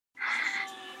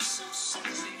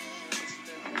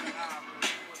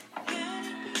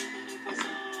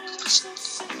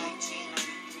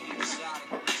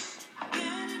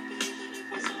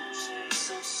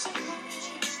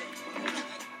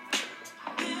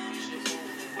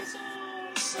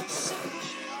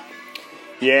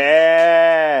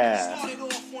Yeah.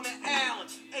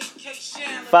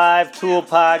 Five Tool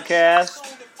Podcast.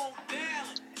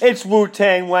 It's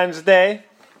Wu-Tang Wednesday.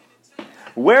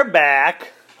 We're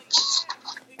back.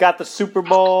 Got the Super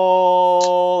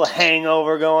Bowl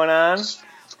hangover going on.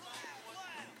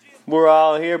 We're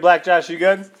all here. Black Josh, you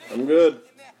good? I'm good.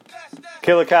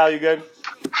 Killer Kyle, you good?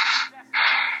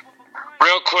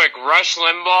 Real quick, Rush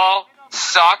Limbaugh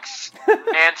sucks.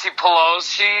 Nancy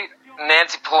Pelosi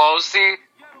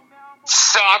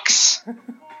sucks.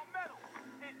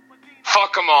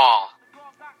 Fuck them all.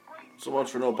 So much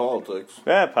for no politics.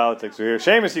 Yeah, politics are here.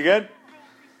 Seamus, you good?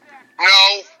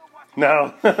 No.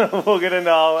 No. We'll get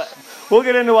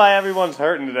into why everyone's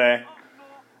hurting today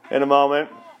in a moment.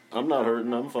 I'm not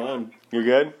hurting. I'm fine. You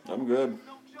good? I'm good.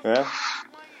 Yeah.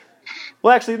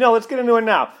 Well, actually, no. Let's get into it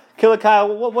now. Killer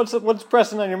Kyle, what's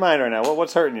pressing on your mind right now?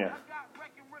 What's hurting you?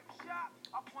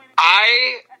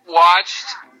 I watched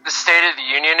the State of the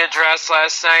Union address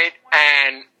last night,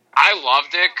 and I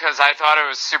loved it because I thought it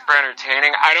was super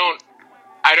entertaining. I don't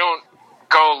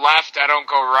go left. I don't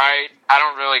go right. I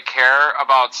don't really care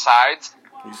about sides.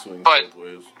 He swings But- both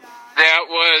ways. That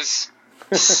was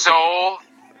so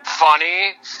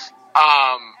funny.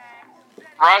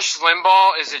 Rush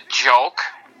Limbaugh is a joke.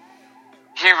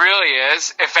 He really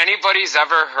is. If anybody's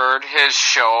ever heard his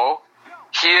show,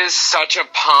 he is such a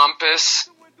pompous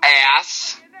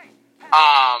ass.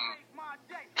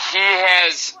 He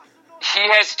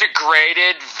has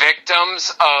degraded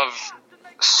victims of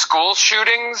school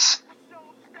shootings,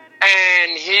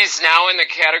 and he's now in the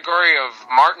category of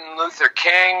Martin Luther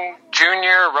King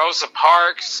Jr., Rosa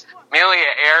Parks,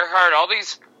 Amelia Earhart, all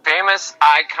these famous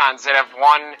icons that have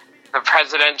won the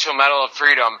Presidential Medal of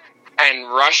Freedom. And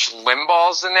Rush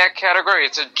Limbaugh's in that category.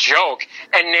 It's a joke.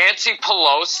 And Nancy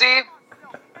Pelosi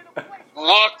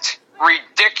looked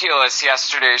ridiculous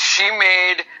yesterday. She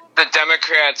made the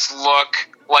Democrats look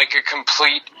like a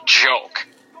complete joke.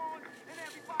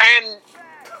 And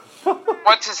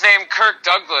what's his name? Kirk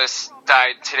Douglas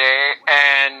died today,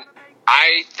 and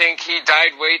I think he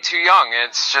died way too young.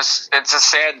 It's a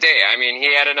sad day. I mean,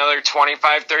 he had another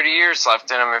 25, 30 years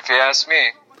left in him, if you ask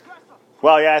me.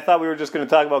 Well, yeah, I thought we were just going to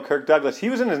talk about Kirk Douglas. He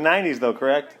was in his 90s, though,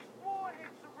 correct?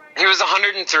 He was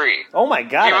 103. Oh, my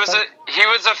God. He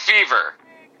was a fever.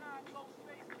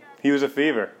 He was a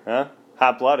fever, huh?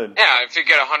 Hot-blooded. Yeah, if you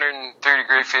get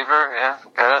 103-degree fever, yeah,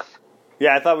 get it.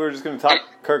 Yeah, I thought we were just going to talk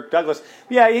Kirk Douglas.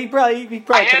 Yeah, he probably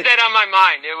I had that on my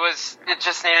mind. It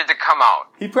just needed to come out.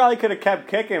 He probably could have kept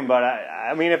kicking, but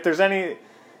I mean, if it's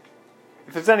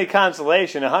any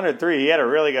consolation, 103, he had a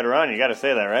really good run. You got to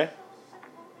say that, right?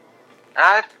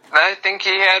 I think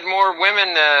he had more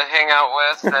women to hang out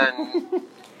with than,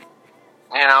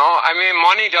 I mean,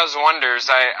 money does wonders.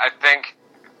 I think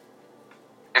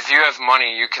if you have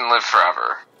money, you can live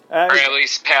forever. Or at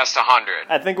least past 100.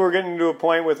 I think we're getting to a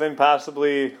point within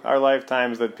possibly our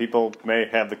lifetimes that people may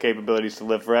have the capabilities to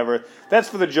live forever. That's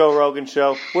for the Joe Rogan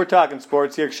Show. We're talking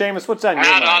sports here. Seamus, what's on your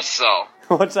mind? Not us, though.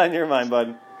 What's on your mind,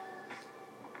 bud?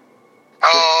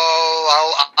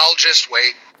 Oh, I'll just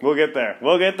wait. We'll get there.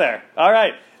 All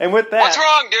right. And with that... What's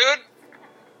wrong, dude?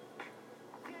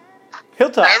 He'll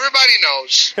talk. Everybody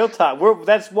knows. He'll talk.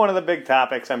 That's one of the big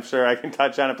topics. I'm sure I can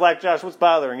touch on it. Black Josh, what's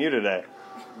bothering you today?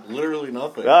 Literally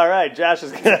nothing. All right. Josh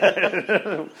is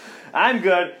good. I'm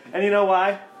good. And you know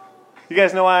why? You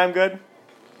guys know why I'm good?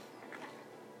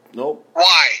 Nope.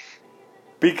 Why?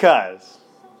 Because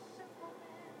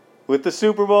with the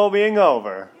Super Bowl being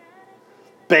over,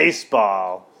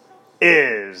 baseball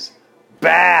is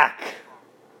back.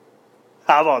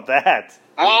 How about that?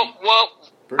 Well,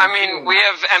 Pretty I mean, cool. we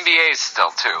have NBAs still,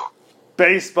 too.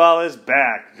 Baseball is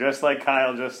back, just like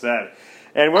Kyle just said.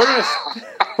 And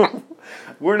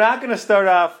we're not going to start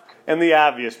off in the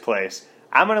obvious place.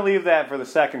 I'm going to leave that for the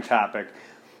second topic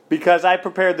because I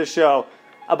prepared the show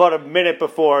about a minute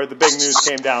before the big news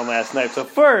came down last night. So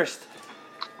first,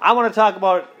 I want to talk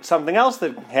about something else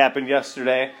that happened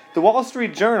yesterday. The Wall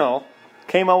Street Journal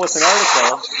came out with an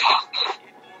article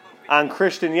on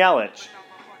Christian Yelich.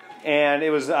 And it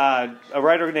was a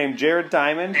writer named Jared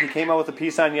Diamond. He came out with a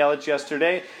piece on Yelich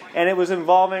yesterday. And it was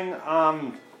involving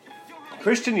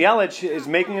Christian Yelich is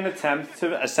making an attempt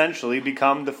to essentially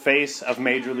become the face of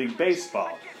Major League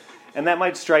Baseball. And that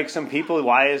might strike some people.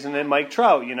 Why isn't it Mike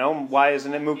Trout? Why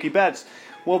isn't it Mookie Betts?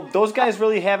 Well, those guys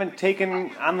really haven't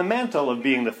taken on the mantle of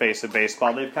being the face of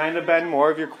baseball. They've kind of been more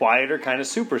of your quieter kind of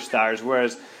superstars,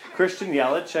 whereas Christian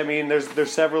Yelich, I mean,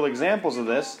 there's several examples of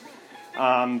this,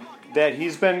 that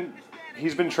he's been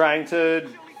trying to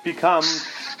become,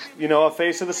 a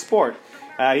face of the sport.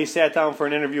 He sat down for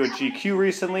an interview at GQ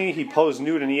recently. He posed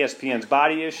nude in ESPN's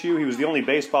Body Issue. He was the only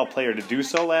baseball player to do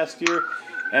so last year.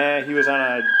 He was on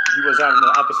an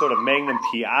episode of Magnum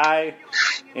PI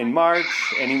in March,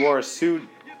 and he wore a suit.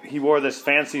 He wore this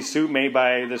fancy suit made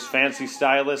by this fancy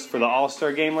stylist for the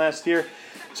All-Star game last year.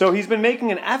 So he's been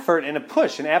making an effort and a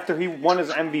push. And after he won his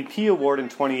MVP award in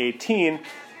 2018,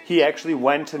 he actually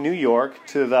went to New York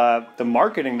to the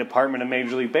marketing department of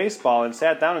Major League Baseball and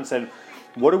sat down and said,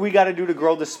 what do we got to do to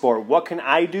grow this sport? What can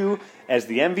I do as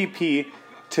the MVP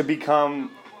to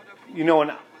become,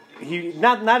 he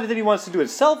not that he wants to do it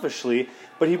selfishly,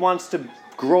 but he wants to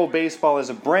grow baseball as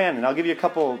a brand. And I'll give you a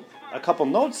couple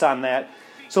notes on that.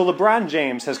 So LeBron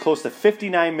James has close to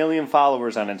 59 million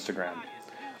followers on Instagram.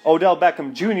 Odell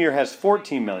Beckham Jr. has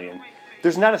 14 million.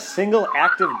 There's not a single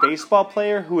active baseball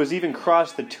player who has even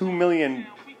crossed the 2 million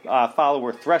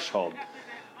follower threshold.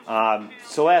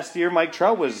 So last year, Mike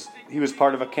Trout was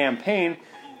part of a campaign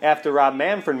after Rob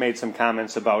Manfred made some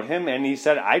comments about him, and he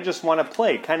said, I just want to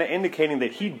play, kind of indicating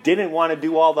that he didn't want to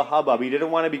do all the hubbub. He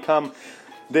didn't want to become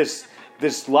this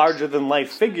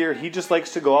larger-than-life figure. He just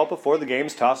likes to go out before the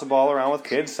games, toss a ball around with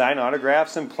kids, sign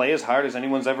autographs, and play as hard as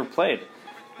anyone's ever played.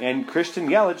 And Christian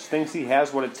Yelich thinks he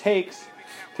has what it takes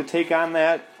to take on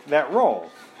that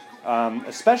role,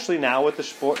 especially now with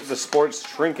the sport's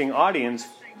shrinking audience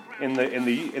in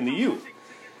the youth.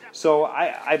 So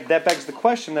that begs the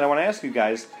question that I want to ask you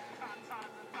guys: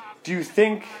 do you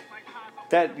think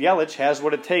that Yelich has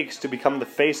what it takes to become the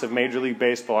face of Major League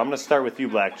Baseball? I'm going to start with you,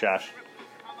 Black Josh.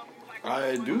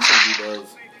 I do think he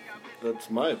does. That's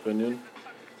my opinion.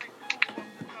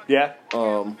 Yeah?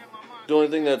 The only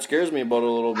thing that scares me about it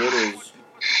a little bit is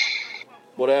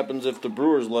what happens if the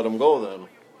Brewers let him go then?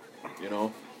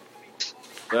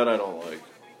 That I don't like.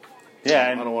 Yeah,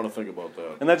 I don't want to think about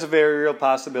that. And that's a very real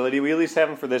possibility. We at least have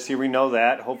him for this year. We know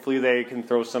that. Hopefully they can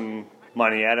throw some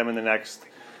money at him in the next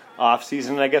offseason.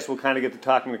 And I guess we'll kind of get to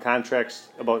talking about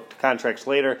contracts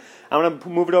later. I'm going to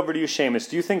move it over to you, Seamus.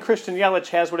 Do you think Christian Yelich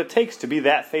has what it takes to be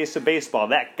that face of baseball,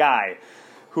 that guy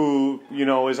who,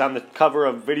 is on the cover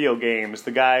of video games,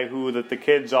 the guy who the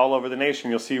kids all over the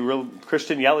nation, you'll see real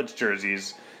Christian Yelich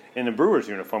jerseys in the Brewers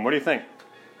uniform? What do you think?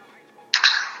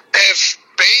 If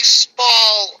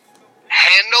baseball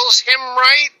handles him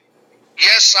right,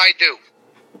 yes, I do.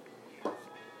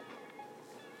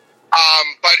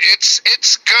 But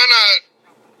it's gonna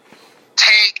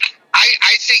take.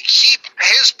 I think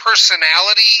his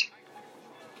personality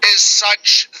is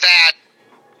such that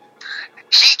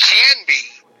he can be,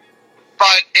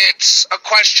 but it's a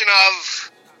question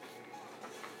of,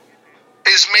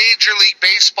 is Major League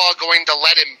Baseball going to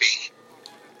let him be?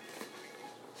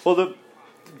 Well,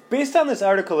 based on this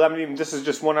article, I mean, this is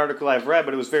just one article I've read,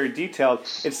 but it was very detailed.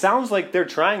 It sounds like they're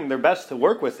trying their best to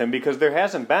work with him because there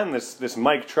hasn't been this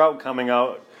Mike Trout coming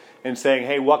out and saying,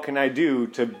 hey, what can I do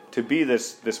to be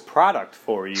this product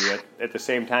for you at the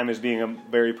same time as being a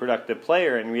very productive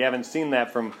player? And we haven't seen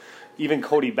that from even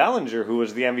Cody Bellinger, who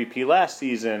was the MVP last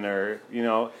season, or,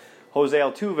 Jose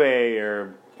Altuve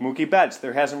or Mookie Betts.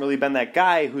 There hasn't really been that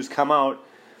guy who's come out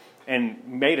and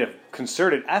made a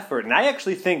concerted effort. And I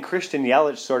actually think Christian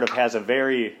Yelich sort of has a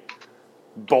very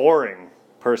boring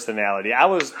personality. I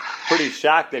was pretty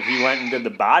shocked that he went and did the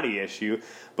Body Issue,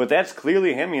 but that's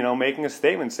clearly him, making a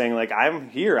statement saying, like, I'm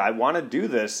here, I want to do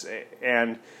this.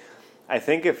 And I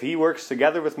think if he works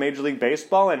together with Major League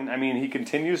Baseball, and, I mean, he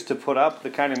continues to put up the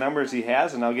kind of numbers he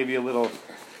has, and I'll give you a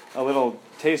little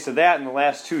taste of that in the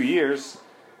last 2 years.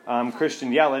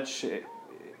 Christian Yelich,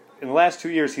 in the last 2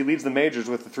 years, he leads the majors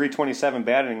with a .327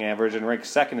 batting average and ranks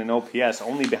second in OPS,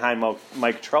 only behind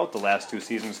Mike Trout the last 2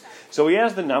 seasons. So he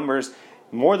has the numbers.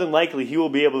 More than likely, he will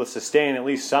be able to sustain at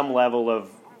least some level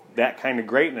of that kind of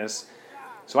greatness.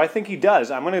 So I think he does.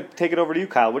 I'm going to take it over to you,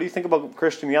 Kyle. What do you think about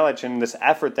Christian Yelich and this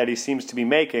effort that he seems to be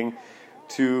making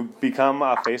to become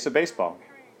a face of baseball?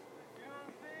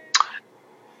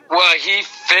 Well, he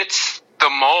fits the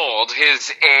mold.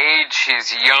 His age,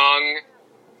 he's young.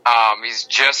 He's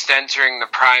just entering the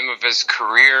prime of his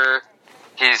career.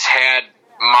 He's had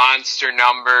monster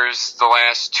numbers the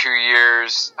last 2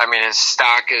 years. I mean, his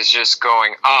stock is just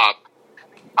going up.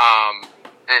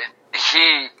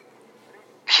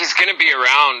 He's going to be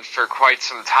around for quite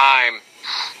some time.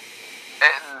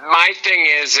 My thing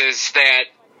is that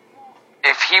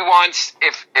if he wants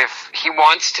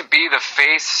to be the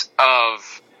face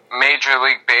of Major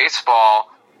League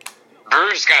Baseball,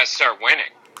 Brewers got to start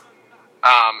winning.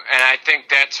 And I think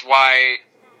that's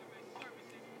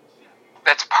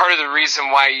part of the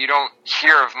reason why you don't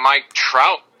hear of Mike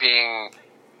Trout being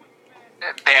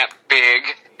that big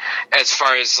as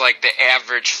far as like the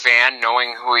average fan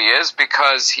knowing who he is,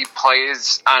 because he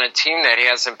plays on a team that he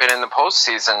hasn't been in the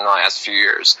postseason in the last few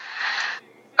years.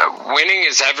 Winning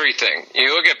is everything.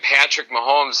 You look at Patrick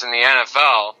Mahomes in the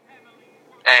NFL,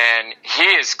 and he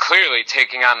is clearly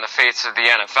taking on the face of the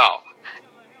NFL.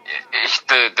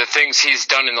 The things he's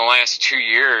done in the last 2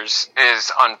 years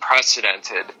is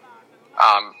unprecedented.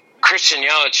 Christian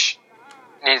Yelich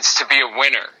needs to be a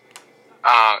winner,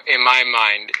 in my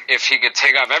mind. If he could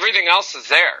take off, everything else is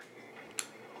there.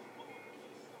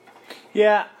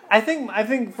 Yeah, I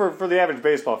think for the average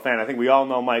baseball fan, I think we all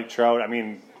know Mike Trout. I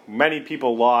mean, many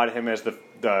people laud him as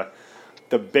the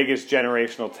biggest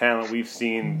generational talent we've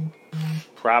seen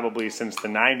probably since the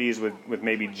 90s with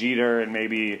maybe Jeter and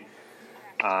maybe,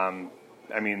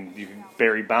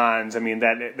 Barry Bonds. I mean,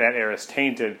 that era's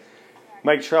tainted.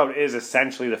 Mike Trout is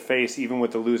essentially the face, even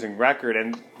with the losing record.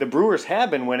 And the Brewers have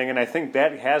been winning, and I think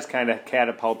that has kind of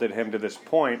catapulted him to this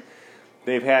point.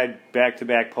 They've had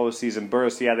back-to-back postseason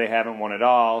bursts. Yeah, they haven't won it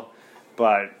all,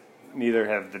 but neither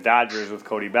have the Dodgers with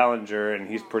Cody Bellinger, and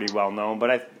he's pretty well known.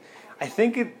 But I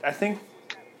think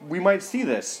we might see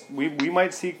this. We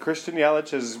might see Christian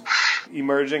Yelich as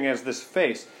emerging as this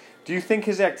face. Do you think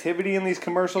his activity in these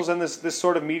commercials and this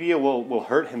sort of media will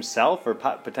hurt himself or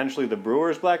potentially the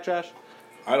Brewers, Black Josh?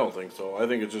 I don't think so. I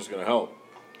think it's just going to help.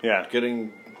 Yeah,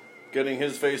 getting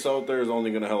his face out there is only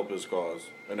going to help his cause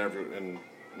and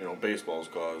baseball's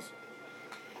cause.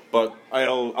 But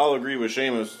I'll agree with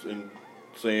Seamus in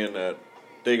saying that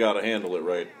they got to handle it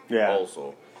right. Yeah.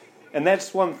 Also. And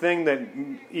that's one thing that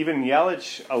even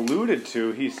Yelich alluded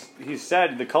to. He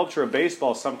said the culture of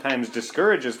baseball sometimes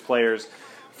discourages players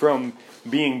from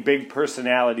being big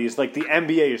personalities. Like the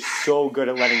NBA is so good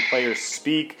at letting players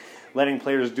speak, letting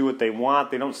players do what they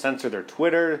want. They don't censor their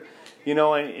Twitter.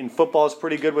 And football is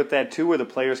pretty good with that too, where the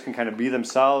players can kind of be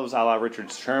themselves, a la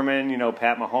Richard Sherman,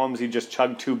 Pat Mahomes. He just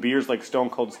chugged 2 beers like Stone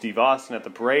Cold Steve Austin at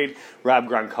the parade. Rob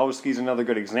Gronkowski's another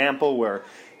good example where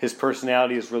his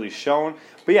personality is really shown.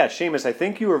 But yeah, Seamus, I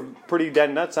think you were pretty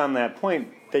dead nuts on that point.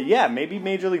 That yeah, maybe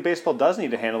Major League Baseball does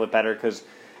need to handle it better, because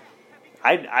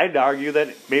I'd argue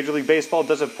that Major League Baseball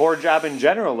does a poor job in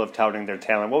general of touting their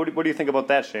talent. What do you think about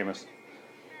that, Seamus?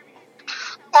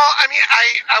 Well, I mean,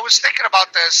 I was thinking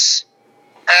about this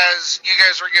as you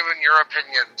guys were giving your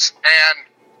opinions. And,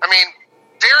 I mean,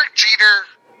 Derek Jeter,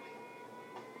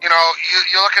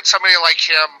 you look at somebody like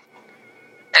him,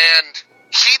 and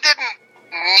he didn't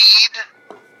need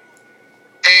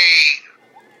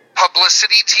a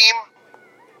publicity team.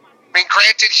 I mean,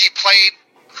 granted, he played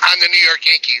on the New York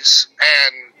Yankees,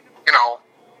 and,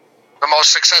 the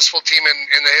most successful team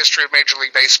in the history of Major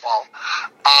League Baseball.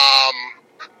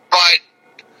 But,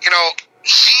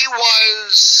 he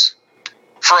was,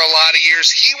 for a lot of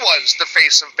years, he was the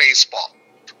face of baseball.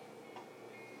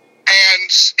 And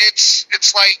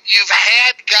it's like you've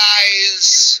had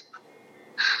guys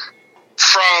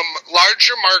from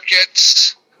larger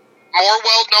markets, more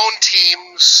well-known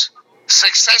teams,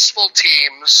 successful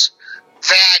teams,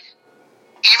 that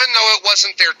even though it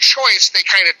wasn't their choice, they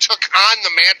kind of took on the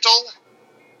mantle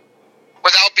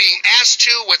without being asked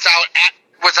to, without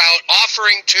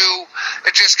offering to.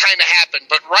 It just kind of happened.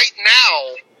 But right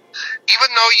now,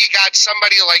 even though you got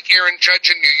somebody like Aaron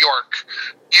Judge in New York,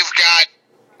 you've got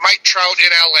Mike Trout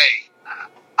in L.A.,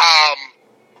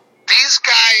 these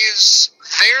guys,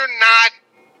 they're not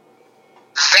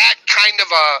that kind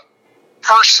of a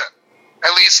person.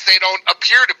 At least they don't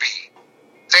appear to be.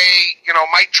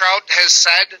 Mike Trout has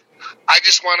said, I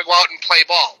just want to go out and play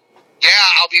ball.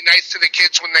 Yeah, I'll be nice to the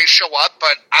kids when they show up,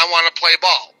 but I want to play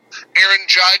ball. Aaron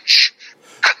Judge,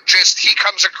 he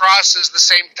comes across as the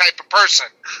same type of person.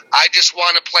 I just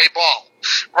want to play ball.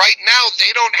 Right now,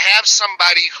 they don't have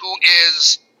somebody who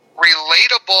is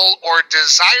relatable or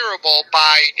desirable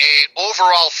by a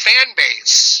overall fan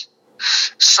base.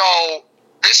 So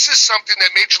this is something that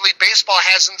Major League Baseball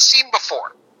hasn't seen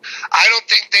before. I don't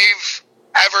think they've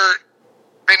ever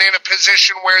been in a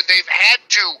position where they've had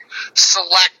to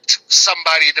select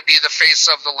somebody to be the face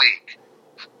of the league.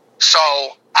 So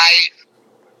I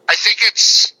think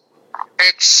it's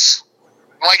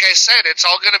like I said, it's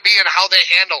all going to be in how they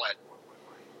handle it.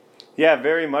 Yeah,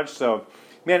 very much so.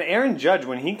 Man, Aaron Judge,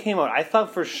 when he came out, I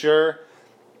thought for sure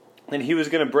that he was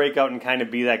going to break out and kind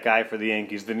of be that guy for the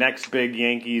Yankees, the next big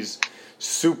Yankees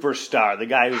superstar, the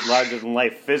guy who's larger than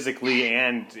life physically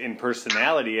and in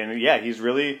personality. And yeah, he's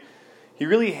he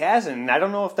really hasn't. And I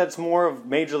don't know if that's more of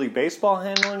Major League Baseball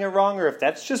handling it wrong or if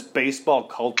that's just baseball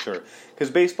culture. Because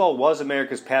baseball was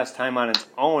America's pastime on its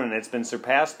own, and it's been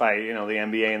surpassed by, the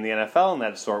NBA and the NFL and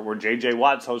that sort, where J.J.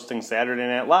 Watt's hosting Saturday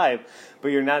Night Live, but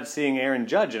you're not seeing Aaron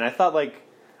Judge. And I thought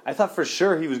for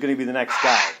sure he was going to be the next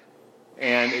guy.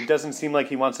 And it doesn't seem like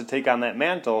he wants to take on that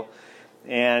mantle.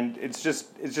 And it's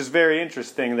just very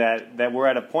interesting that we're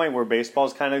at a point where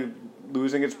baseball's kind of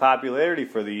losing its popularity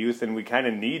for the youth, and we kind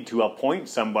of need to appoint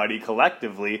somebody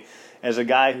collectively as a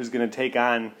guy who's going to take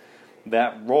on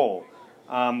that role.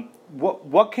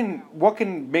 What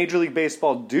can Major League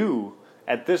Baseball do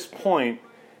at this point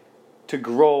to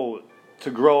grow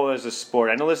as a sport?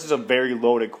 I know this is a very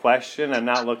loaded question. I'm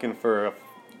not looking for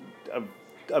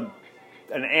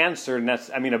an answer,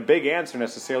 a big answer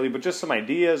necessarily, but just some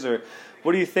ideas. Or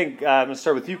what do you think? I'm going to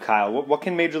start with you, Kyle. What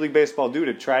can Major League Baseball do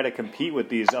to try to compete with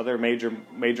these other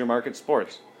major market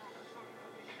sports?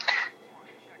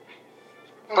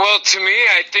 Well, to me,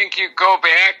 I think you go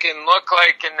back and look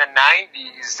like in the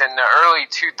 90s and the early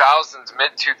 2000s,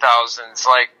 mid-2000s,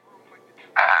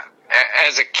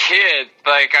 as a kid,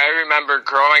 I remember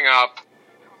growing up,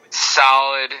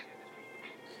 solid,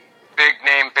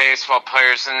 big-name baseball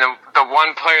players, and the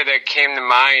one player that came to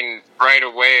mind right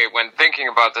away when thinking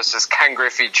about this is Ken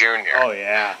Griffey Jr. Oh,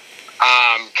 yeah.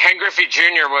 Ken Griffey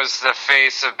Jr. was the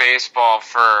face of baseball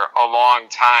for a long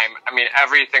time.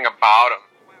 Everything about him.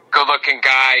 Good-looking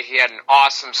guy. He had an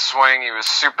awesome swing. He was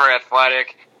super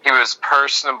athletic. He was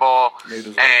personable. Made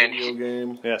his and video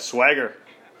game. Yeah, swagger.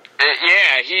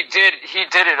 Yeah, he did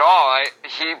it all.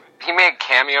 He made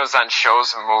cameos on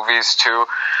shows and movies too,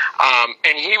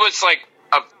 and he was like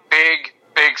a big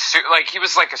he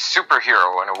was like a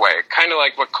superhero in a way, kind of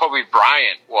like what Kobe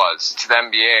Bryant was to the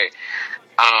NBA.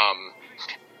 And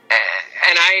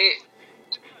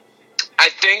I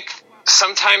think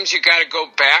sometimes you got to go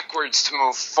backwards to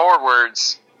move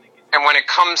forwards, and when it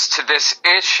comes to this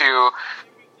issue,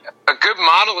 a good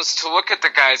model is to look at the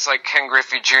guys like Ken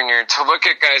Griffey Jr., to look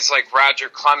at guys like Roger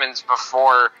Clemens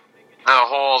before the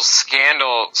whole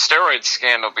steroid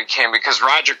scandal became, because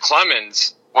Roger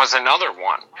Clemens was another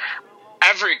one.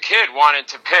 Every kid wanted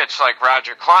to pitch like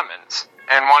Roger Clemens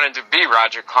and wanted to be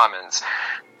Roger Clemens.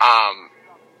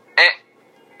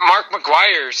 Mark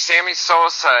McGwire, Sammy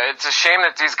Sosa, it's a shame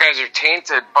that these guys are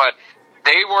tainted, but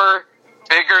they were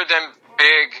bigger than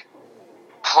big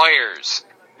players.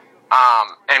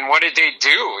 And what did they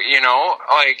do?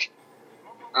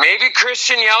 Maybe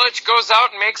Christian Yelich goes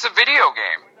out and makes a video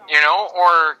game,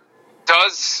 or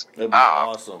does That'd be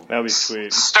awesome. That'd be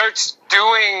sweet. Starts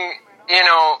doing,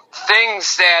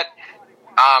 things that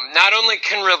not only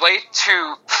can relate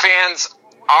to fans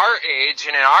our age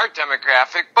and in our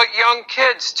demographic, but young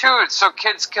kids too. So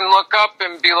kids can look up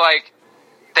and be like,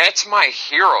 "That's my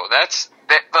hero."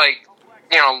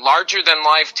 Larger than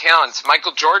life talents.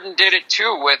 Michael Jordan did it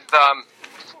too with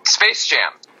Space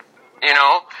Jam.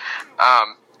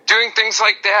 Doing things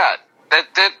like that.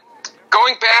 That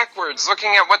going backwards,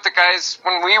 looking at what the guys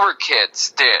when we were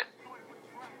kids did.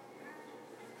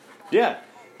 Yeah,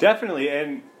 definitely.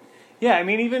 And yeah,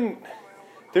 even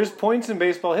there's points in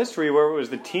baseball history where it was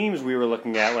the teams we were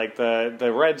looking at, like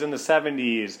the Reds in the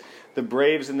 70s, the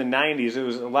Braves in the 90s. It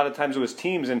was a lot of times it was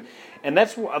teams, and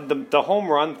that's the home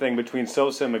run thing between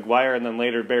Sosa and McGwire, and then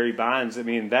later Barry Bonds.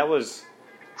 That was,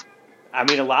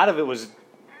 a lot of it was,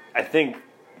 I think,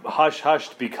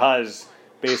 hushed because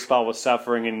baseball was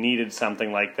suffering and needed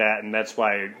something like that, and that's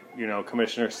why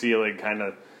Commissioner Selig kind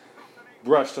of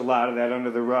brushed a lot of that under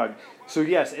the rug. So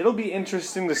yes, it'll be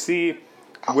interesting to see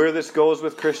where this goes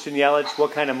with Christian Yelich,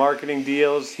 what kind of marketing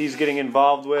deals he's getting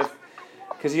involved with,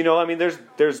 because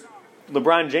there's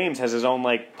LeBron James has his own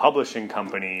publishing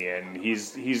company, and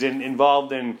he's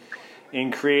involved in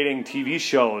creating TV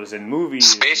shows and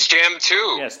movies. Space Jam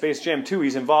 2. Yeah, Space Jam 2.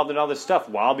 He's involved in all this stuff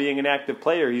while being an active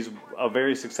player. He's a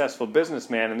very successful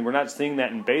businessman, and we're not seeing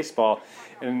that in baseball.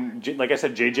 And like I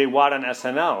said, J.J. Watt on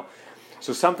SNL.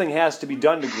 So something has to be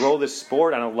done to grow this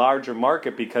sport on a larger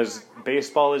market, because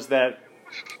baseball is that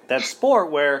sport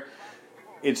where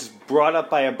it's brought up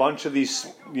by a bunch of these,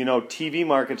 TV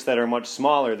markets that are much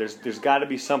smaller. There's got to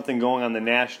be something going on the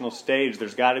national stage.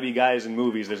 There's got to be guys in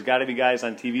movies. There's got to be guys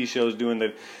on TV shows doing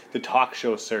the talk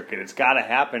show circuit. It's got to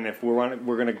happen if we're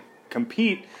going to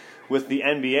compete with the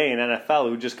NBA and NFL,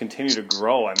 who just continue to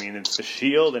grow. It's the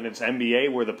Shield and it's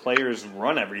NBA where the players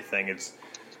run everything.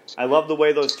 I love the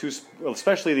way those two,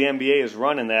 especially the NBA, is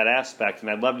run in that aspect, and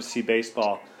I'd love to see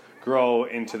baseball grow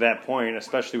into that point,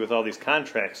 especially with all these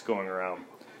contracts going around.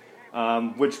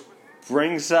 Which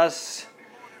brings us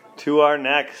to our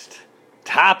next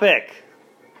topic,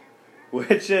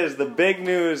 which is the big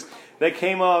news They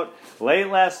came out late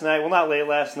last night. Well, not late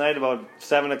last night, about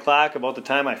 7 o'clock, about the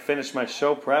time I finished my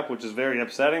show prep, which is very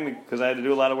upsetting because I had to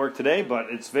do a lot of work today, but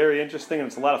it's very interesting and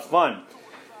it's a lot of fun.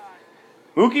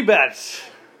 Mookie Betts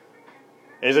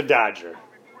is a Dodger.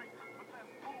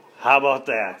 How about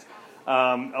that?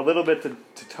 A little bit to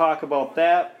talk about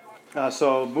that.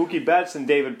 So Mookie Betts and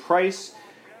David Price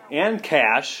and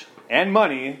cash and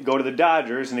money go to the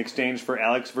Dodgers in exchange for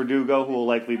Alex Verdugo, who will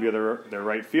likely be their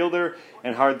right fielder,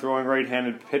 and hard-throwing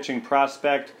right-handed pitching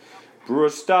prospect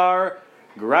Brusdar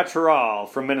Graterol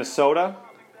from Minnesota.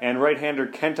 And right-hander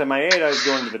Kenta Maeda is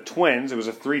going to the Twins. It was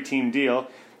a 3-team deal.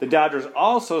 The Dodgers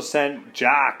also sent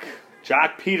Jock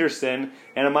Peterson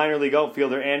and a minor league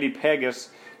outfielder Andy Pegas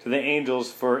to the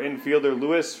Angels for infielder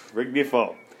Luis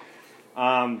Rengifo.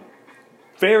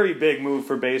 Very big move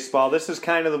for baseball. This is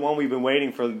kind of the one we've been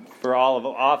waiting for all the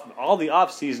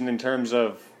offseason in terms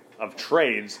of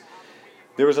trades.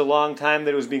 There was a long time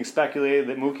that it was being speculated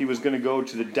that Mookie was going to go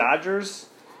to the Dodgers,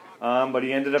 but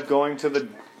he ended up going to the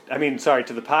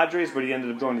Padres, but he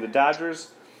ended up going to the Dodgers.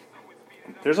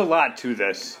 There's a lot to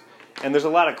this, and there's a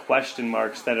lot of question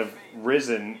marks that have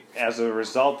risen as a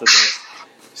result of this.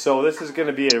 So this is going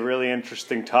to be a really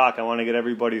interesting talk. I want to get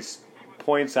everybody's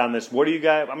points on this. What do you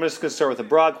guys? I'm just going to start with a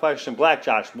broad question. Black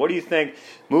Josh, what do you think?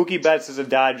 Mookie Betts is a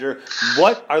Dodger.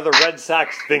 What are the Red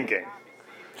Sox thinking?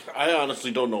 I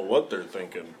honestly don't know what they're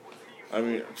thinking. I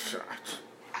mean,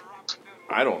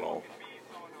 I don't know.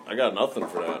 I got nothing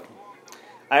for that.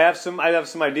 I have some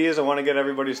ideas. I want to get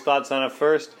everybody's thoughts on it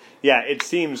first. Yeah, it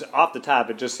seems off the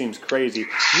top. It just seems crazy.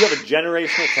 You have a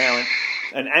generational talent,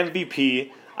 an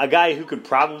MVP, a guy who could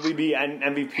probably be an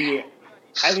MVP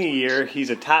any year. He's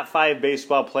a top 5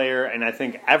 baseball player, and I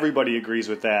think everybody agrees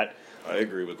with that. I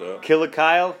agree with that. Killer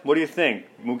Kyle, what do you think?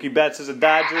 Mookie Betts is a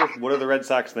Dodger. What are the Red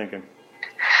Sox thinking?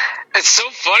 It's so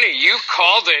funny. You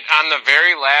called it on the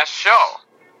very last show.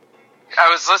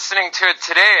 I was listening to it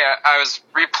today. I was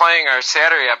replaying our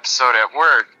Saturday episode at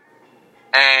work,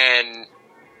 and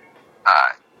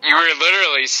you were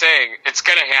literally saying, it's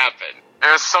going to happen. It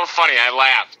was so funny. I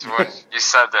laughed when you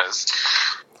said this.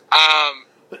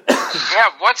 Yeah,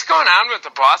 what's going on with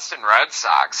the Boston Red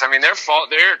Sox? I mean, they're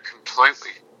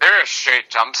a straight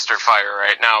dumpster fire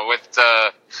right now with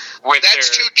That's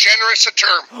too generous a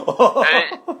term. Oh,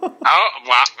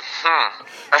 wow.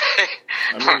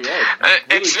 I mean, yeah,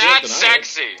 it's not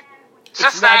sexy. It's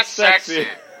just not sexy.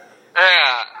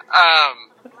 Yeah.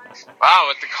 Wow,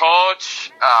 with the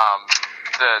coach,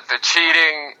 the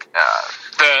cheating,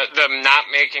 them not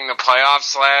making the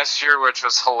playoffs last year, which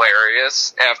was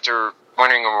hilarious after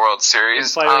winning a World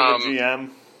Series. And firing the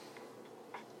GM.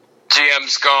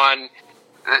 GM's gone.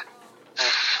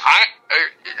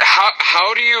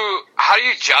 How do you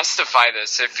justify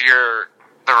this if you're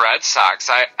the Red Sox?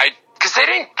 Because they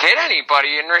didn't get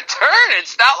anybody in return.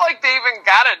 It's not like they even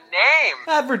got a name.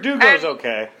 Verdugo's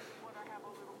okay.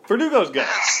 Verdugo's good.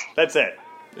 That's it.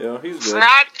 Yeah, he's good.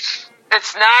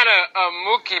 It's not a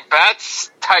Mookie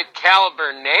Betts type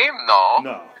caliber name, though.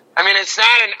 No. I mean, it's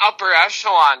not an upper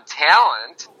echelon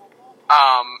talent.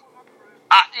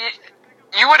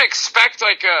 You would expect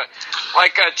like a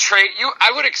trade.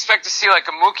 I would expect to see like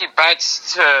a Mookie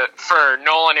Betts for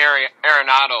Nolan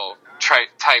Arenado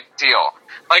type deal.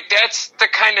 Like that's the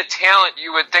kind of talent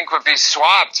you would think would be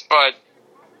swapped. But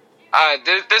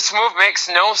this move makes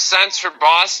no sense for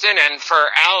Boston and for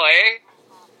LA.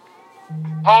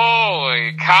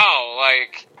 Holy cow!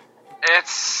 Like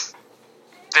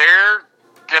they're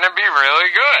gonna be really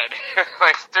good.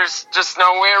 Like there's just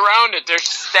no way around it. They're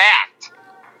stacked.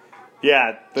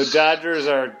 Yeah, the Dodgers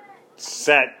are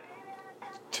set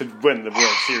to win the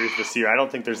World Series this year. I don't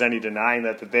think there's any denying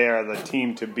that they are the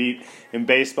team to beat in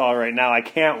baseball right now. I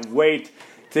can't wait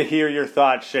to hear your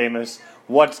thoughts, Seamus.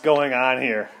 What's going on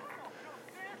here?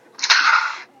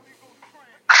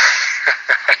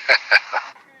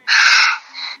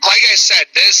 Like I said,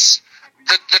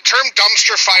 the term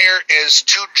dumpster fire is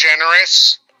too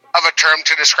generous of a term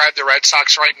to describe the Red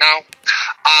Sox right now.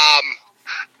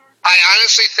 I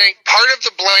honestly think part of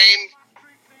the blame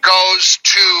goes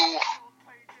to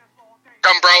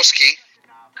Dombrowski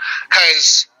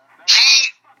because he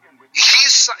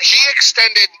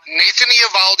extended Nathan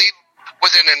Eovaldi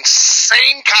with an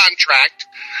insane contract.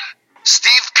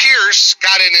 Steve Pearce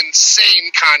got an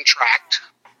insane contract,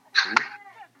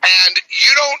 and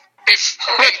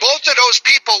and both of those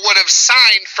people would have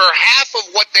signed for half of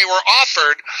what they were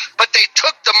offered, but they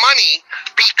took the money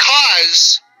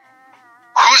because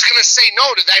who's going to say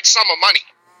no to that sum of money?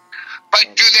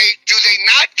 But do they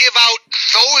not give out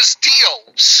those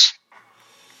deals?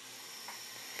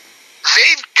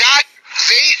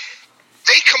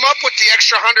 they come up with the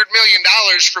extra $100 million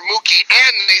for Mookie,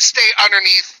 and they stay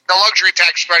underneath the luxury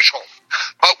tax threshold.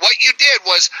 But what you did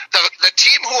was the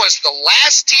team who was the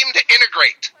last team to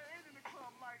integrate,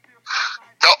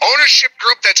 the ownership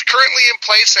group that's currently in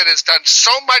place that has done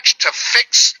so much to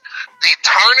fix the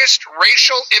tarnished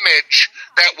racial image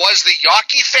that was the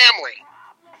Yawkey family,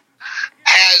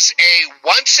 has a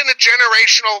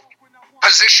once-in-a-generational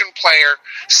position player,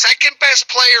 second best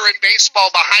player in baseball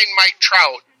behind Mike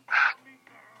Trout,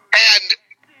 and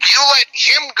you let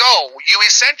him go, you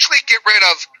essentially get rid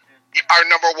of our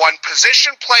number one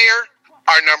position player,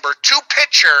 our number two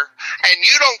pitcher, and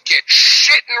you don't get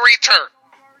shit in return.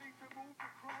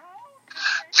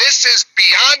 This is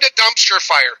beyond a dumpster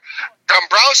fire.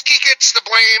 Dombrowski gets the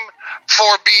blame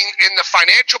for being in the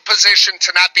financial position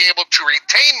to not be able to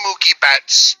retain Mookie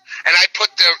Betts, and I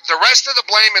put the rest of the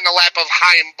blame in the lap of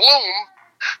Chaim Bloom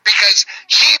because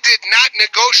he did not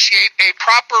negotiate a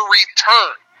proper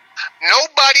return.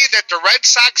 Nobody that the Red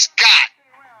Sox got,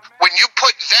 when you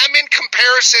put them in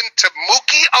comparison to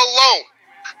Mookie alone,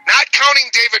 not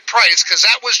counting David Price because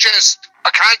that was just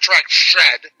a contract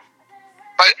shred,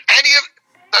 but any of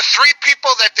the three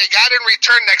people that they got in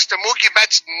return next to Mookie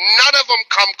Betts, none of them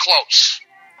come close.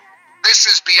 This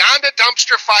is beyond a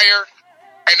dumpster fire,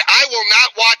 and I will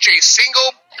not watch a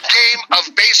single game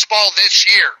of baseball this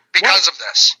year because of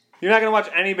this. You're not going to watch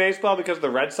any baseball because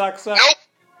the Red Sox suck? Nope.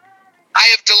 I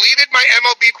have deleted my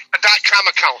MLB.com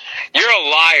account. You're a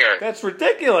liar. That's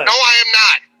ridiculous. No, I am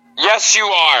not. Yes, you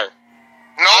are.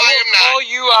 No, I am I will not. call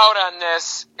you out on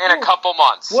this in a couple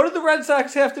months. What do the Red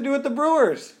Sox have to do with the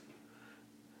Brewers?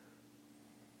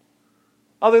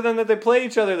 Other than that they play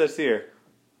each other this year.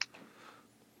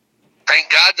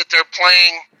 Thank God that they're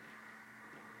playing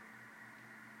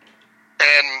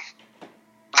in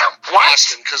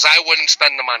Boston, because I wouldn't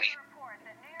spend the money.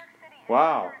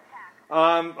 Wow.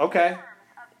 Okay.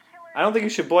 I don't think you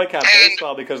should boycott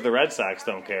baseball because the Red Sox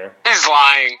don't care. He's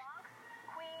lying.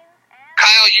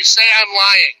 Kyle, you say I'm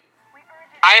lying.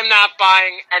 I am not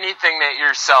buying anything that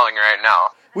you're selling right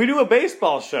now. We do a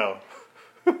baseball show.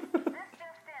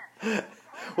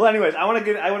 Well, anyways, I want to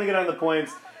get on the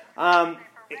points.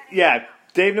 Yeah,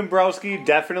 Dave Dombrowski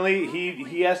definitely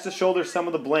he has to shoulder some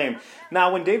of the blame.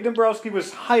 Now, when Dave Dombrowski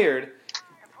was hired,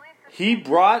 he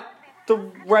brought the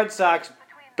Red Sox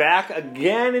back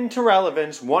again into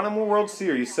relevance, won them a World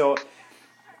Series. So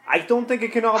I don't think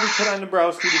it can all be put on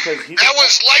Dombrowski because that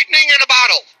was lightning in a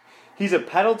bottle. He's a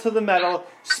pedal to the metal,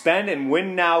 spend and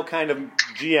win now kind of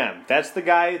GM. That's the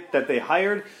guy that they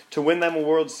hired to win them a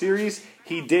World Series.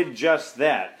 He did just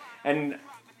that. And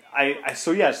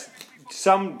so yes,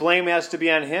 some blame has to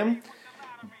be on him,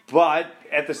 but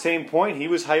at the same point, he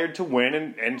was hired to win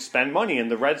and spend money. And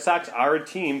the Red Sox are a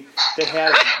team that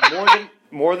has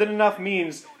more than enough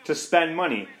means to spend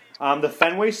money. The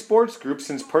Fenway Sports Group,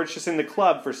 since purchasing the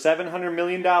club for $700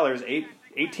 million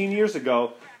 18 years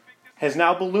ago, has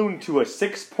now ballooned to a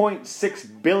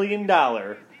 $6.6 billion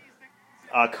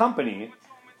company,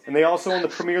 and they also own the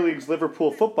Premier League's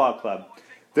Liverpool Football Club.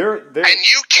 They're and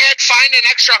you can't find an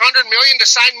extra $100 million to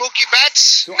sign Mookie Betts?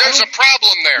 So there's a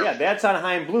problem there. Yeah, that's on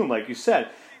Chaim Bloom, like you said.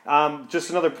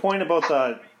 Just another point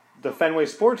about the Fenway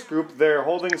Sports Group, their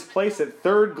holdings place it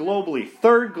third globally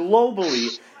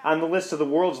on the list of the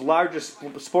world's largest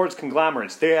sports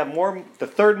conglomerates. They have the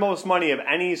third most money of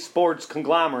any sports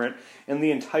conglomerate in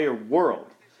the entire world.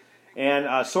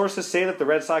 And sources say that the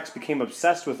Red Sox became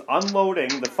obsessed with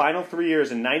unloading the final 3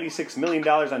 years and $96 million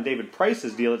on David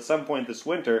Price's deal at some point this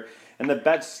winter, and that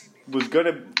Betts was going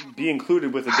to be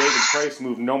included with a David Price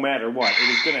move no matter what. It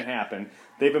was going to happen.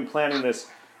 They've been planning this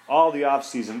all the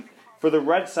offseason. For the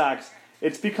Red Sox,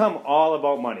 it's become all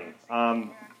about money.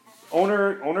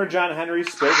 Owner John Henry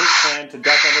spilled his plan to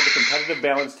duck under the competitive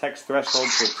balance tax threshold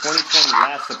for 2020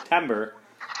 last September,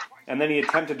 and then he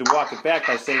attempted to walk it back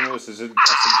by saying it was a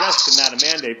suggestion, not a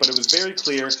mandate. But it was very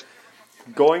clear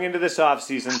going into this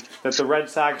offseason that the Red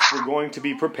Sox were going to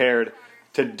be prepared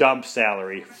to dump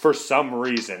salary for some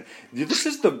reason. This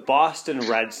is the Boston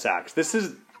Red Sox. This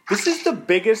is the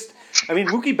biggest. I mean,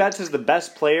 Mookie Betts is the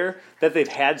best player that they've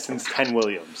had since Ken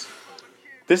Williams.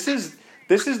 This is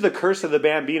the curse of the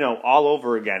Bambino all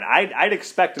over again. I'd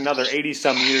expect another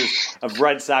 80-some years of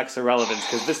Red Sox irrelevance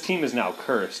because this team is now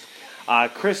cursed.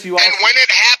 Chris, you also... And when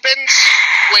it happens,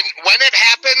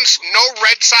 no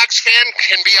Red Sox fan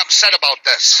can be upset about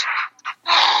this.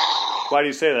 Why do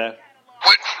you say that?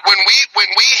 When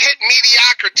we hit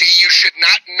mediocrity,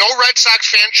 no Red Sox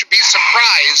fan should be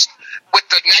surprised with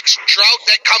the next drought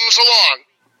that comes along,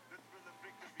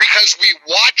 because we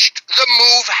watched the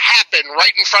move happen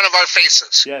right in front of our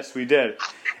faces. Yes, we did.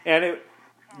 And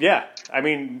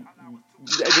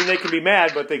I mean, they can be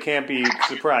mad, but they can't be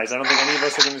surprised. I don't think any of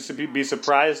us are going to be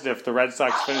surprised if the Red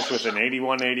Sox finish with an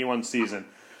 81-81 season.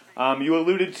 You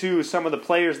alluded to some of the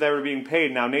players that were being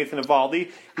paid. Now, Nathan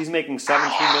Eovaldi, he's making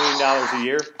 $17 million a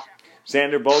year.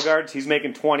 Xander Bogaerts, he's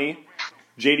making $20.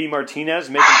 JD Martinez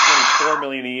making $24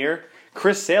 million a year.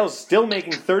 Chris Sale's still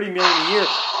making $30 million a year,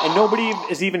 and nobody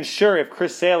is even sure if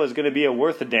Chris Sale is going to be a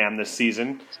worth a damn this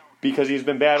season because he's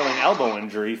been battling elbow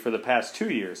injury for the past 2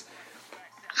 years.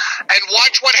 And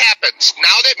watch what happens.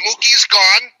 Now that Mookie's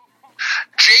gone,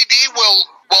 JD will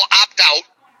opt out.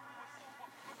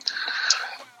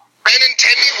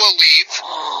 Benintendi will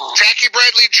leave. Jackie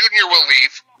Bradley Jr. will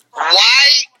leave.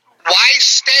 Why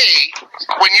stay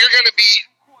when you're going to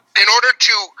be, in order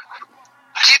to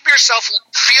keep yourself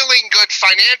feeling good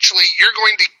financially, you're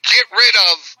going to get rid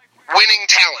of winning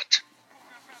talent.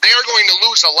 They are going to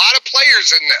lose a lot of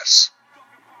players in this.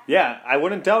 Yeah, I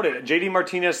wouldn't doubt it. JD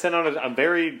Martinez sent out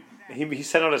he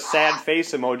sent out a sad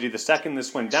face emoji the second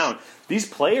this went down. These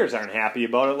players aren't happy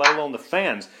about it, let alone the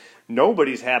fans.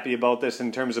 Nobody's happy about this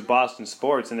in terms of Boston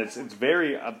sports, and it's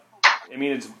very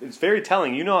it's very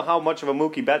telling. You know how much of a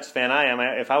Mookie Betts fan I am.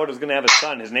 If I was going to have a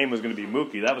son, his name was going to be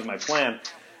Mookie. That was my plan.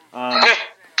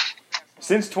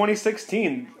 Since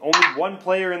 2016, only one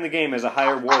player in the game has a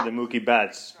higher WAR than Mookie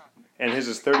Betts, and his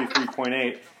is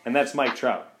 33.8, and that's Mike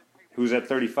Trout, who's at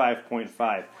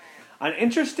 35.5. An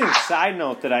interesting side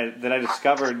note that I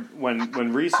discovered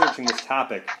when researching this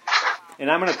topic, and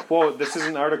I'm going to quote. This is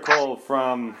an article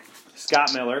from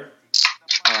Scott Miller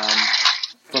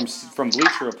from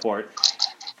Bleacher Report.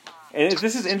 And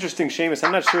this is interesting, Seamus.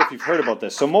 I'm not sure if you've heard about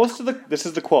this. So this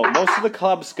is the quote. Most of the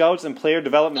club scouts and player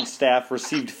development staff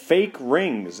received fake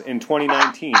rings in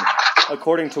 2019,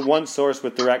 according to one source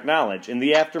with direct knowledge, in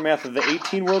the aftermath of the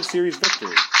 18 World Series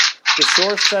victory. The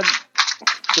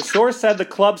source said the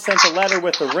club sent a letter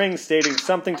with a ring stating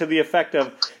something to the effect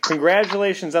of,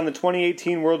 "Congratulations on the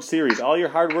 2018 World Series. All your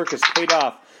hard work is paid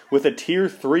off," with a Tier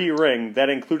 3 ring that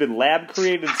included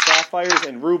lab-created sapphires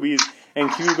and rubies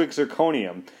and cubic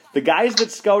zirconium. The guys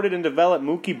that scouted and developed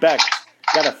Mookie Betts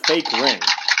got a fake ring.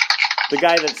 The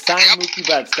guy that signed Mookie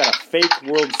Betts got a fake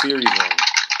World Series ring.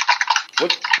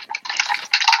 What?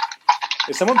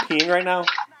 Is someone peeing right now?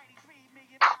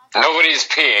 Nobody's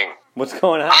peeing. What's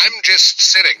going on? I'm just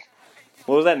sitting.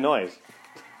 What was that noise?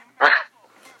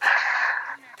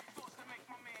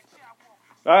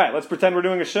 All right, let's pretend we're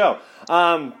doing a show.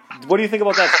 What do you think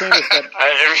about that, Seamus?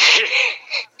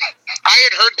 I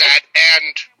had heard that,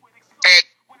 and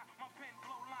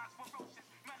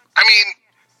I mean,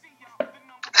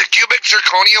 the cubic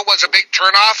zirconia was a big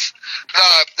turnoff.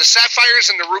 The sapphires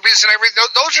and the rubies and everything,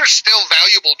 those are still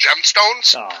valuable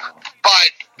gemstones. Oh.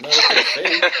 But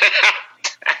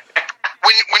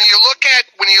when you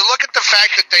look at the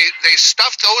fact that they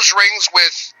stuffed those rings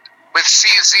with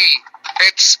CZ,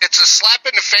 it's a slap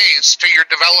in the face to your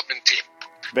development team.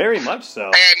 Very much so.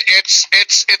 And it's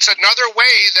another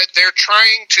way that they're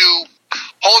trying to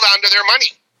hold on to their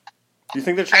money. Do you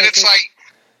think they're trying to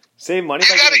save money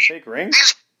by getting fake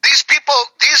rings? These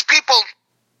people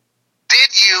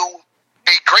did you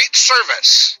a great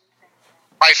service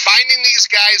by finding these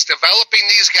guys, developing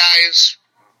these guys.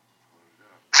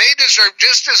 They deserve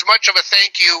just as much of a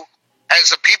thank you as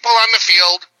the people on the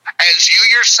field, as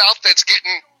you yourself that's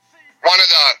getting one of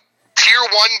the Tier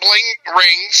 1 bling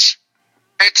rings.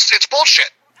 It's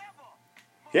bullshit.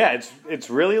 Yeah, it's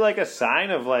really like a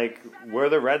sign of like where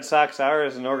the Red Sox are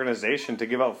as an organization to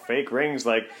give out fake rings.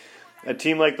 Like a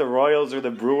team like the Royals or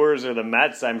the Brewers or the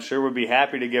Mets, I'm sure would be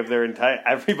happy to give their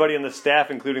everybody in the staff,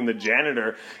 including the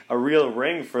janitor, a real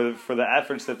ring for the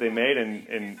efforts that they made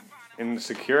in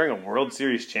securing a World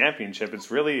Series championship.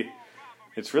 It's really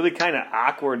kind of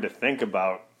awkward to think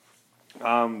about.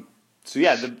 So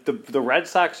yeah, the Red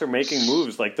Sox are making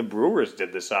moves like the Brewers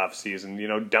did this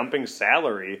offseason, dumping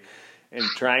salary and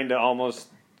trying to almost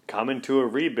come into a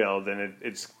rebuild, and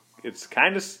it's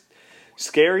kind of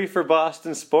scary for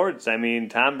Boston sports. I mean,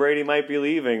 Tom Brady might be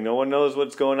leaving. No one knows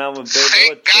what's going on with Bill Belichick.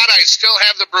 Thank God I still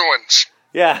have the Bruins.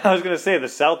 Yeah, I was going to say the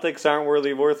Celtics aren't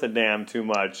really worth a damn too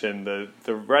much, and the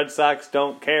Red Sox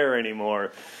don't care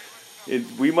anymore.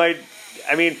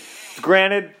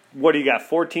 Granted, what do you got?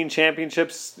 14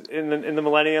 championships in the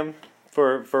millennium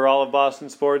for all of Boston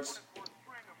sports.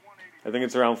 I think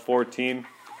it's around 14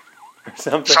 or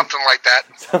something. Something like that.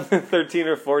 Something 13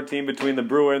 or 14 between the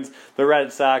Bruins, the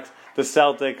Red Sox, the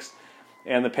Celtics,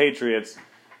 and the Patriots.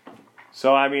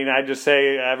 So, I mean, I just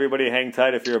say everybody hang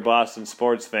tight if you're a Boston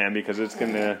sports fan, because it's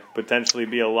going to potentially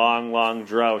be a long, long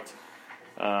drought.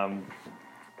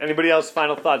 Anybody else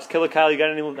final thoughts? Killer Kyle, you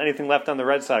got anything left on the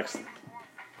Red Sox?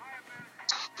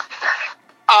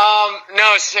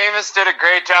 No, Seamus did a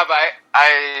great job.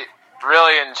 I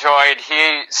really enjoyed.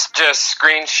 He just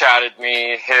screenshotted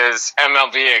me his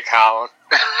MLB account.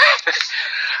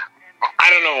 I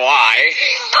don't know why.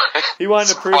 He wanted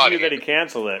to prove to funny. you that he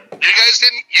canceled it. You guys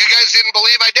didn't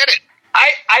believe I did it.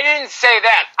 I didn't say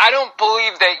that. I don't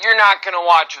believe that you're not going to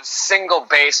watch a single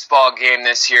baseball game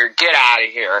this year. Get out of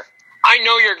here. I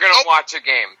know you're going to Nope. watch a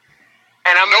game,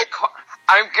 and I'm Nope.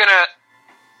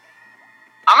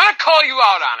 gonna call you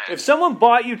out on it. If someone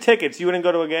bought you tickets, you wouldn't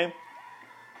go to a game?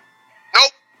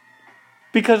 Nope.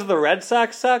 Because the Red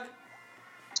Sox suck?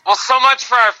 Well, so much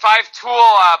for our five-tool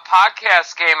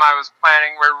podcast game I was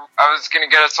planning, where I was going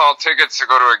to get us all tickets to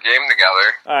go to a game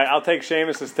together. All right, I'll take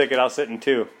Seamus's ticket. I'll sit in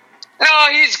 2. No,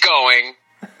 he's going.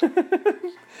 All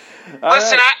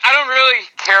Listen, right. I don't really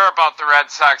care about the Red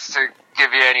Sox to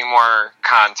give you any more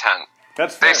content.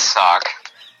 That's fair. They suck.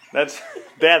 That's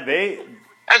Dad. They.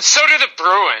 And so do the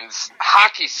Bruins.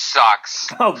 Hockey sucks.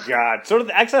 Oh God. So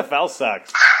the XFL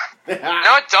sucks.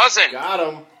 No, it doesn't. Got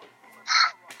him.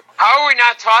 How are we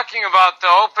not talking about the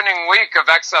opening week of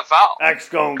XFL? X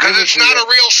going Because it's not a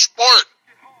real sport.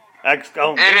 X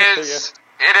going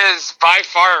It is by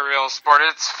far a real sport.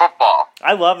 It's football.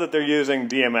 I love that they're using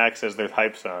DMX as their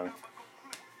hype song.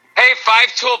 Hey,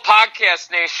 Five Tool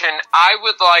Podcast Nation, I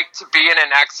would like to be in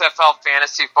an XFL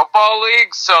Fantasy Football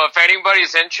League, so if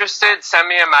anybody's interested, send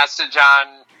me a message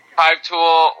on Five Tool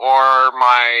or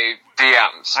my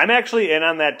DMs. I'm actually in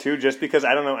on that too, just because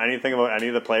I don't know anything about any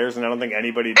of the players, and I don't think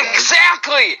anybody does.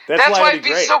 Exactly! That's That's why why it'd it'd be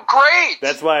be great. so great!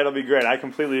 That's why it'll be great. I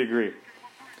completely agree. It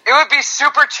would be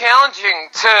super challenging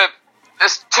to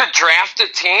draft a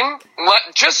team.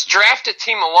 Just draft a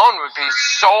team alone would be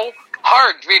so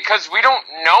hard because we don't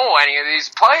know any of these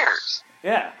players.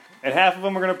 Yeah, and half of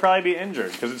them are going to probably be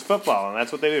injured because it's football, and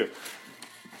that's what they do.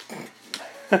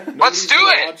 Let's Nobody's do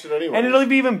gonna it! watch it anyway. And it'll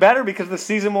be even better because the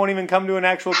season won't even come to an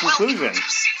actual conclusion.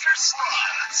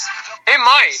 It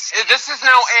might. This is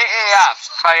no AAF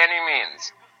by any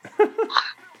means.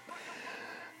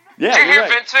 Yeah, Did you you're hear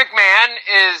right. Vince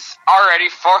McMahon is already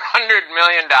 $400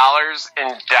 million in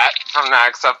debt from the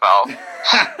XFL?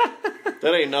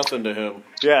 That ain't nothing to him.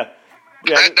 Yeah.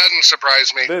 That doesn't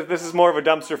surprise me. This is more of a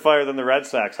dumpster fire than the Red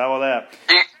Sox. How about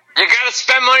that? You gotta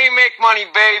spend money to make money,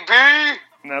 baby!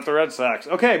 Not the Red Sox.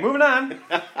 Okay, moving on.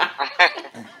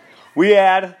 We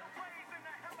had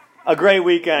a great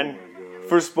weekend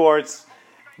for sports.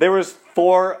 There was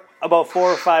about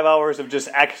 4 or 5 hours of just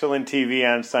excellent TV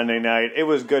on Sunday night. It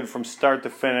was good from start to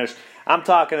finish. I'm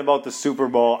talking about the Super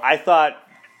Bowl. I thought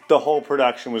the whole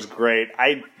production was great.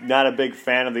 I'm not a big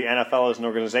fan of the NFL as an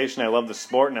organization. I love the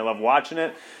sport and I love watching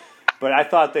it. But I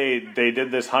thought they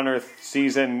did this 100th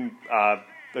season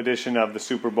edition of the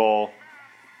Super Bowl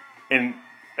in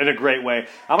a great way.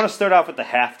 I'm going to start off with the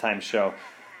halftime show.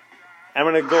 I'm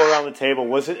going to go around the table.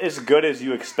 Was it as good as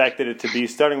you expected it to be?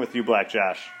 Starting with you, Black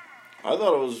Josh. I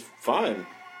thought it was fine.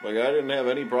 Like, I didn't have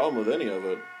any problem with any of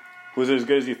it. Was it as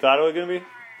good as you thought it was going to be?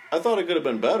 I thought it could have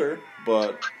been better,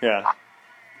 but Yeah,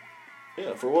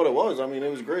 yeah, for what it was, I mean,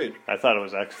 it was great. I thought it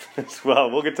was excellent as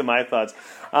well. We'll get to my thoughts.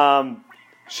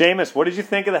 Seamus, what did you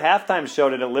think of the halftime show?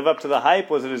 Did it live up to the hype?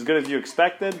 Was it as good as you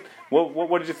expected?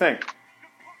 What did you think?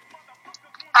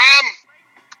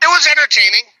 It was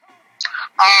entertaining.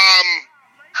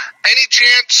 Any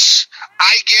chance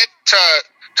I get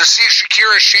to see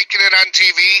Shakira shaking it on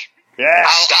TV, Yeah,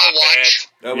 I'll watch.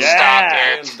 That was Yeah.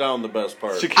 hands down the best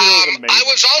part. Shakira was amazing. I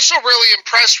was also really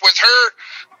impressed with her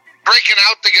breaking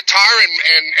out the guitar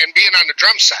and being on the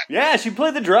drum set. Yeah, she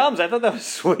played the drums. I thought that was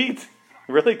sweet.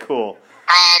 Really cool.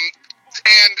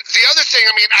 And the other thing,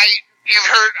 I mean,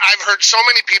 I've heard so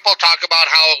many people talk about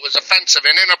how it was offensive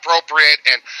and inappropriate,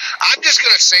 and I'm just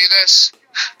gonna say this: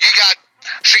 you got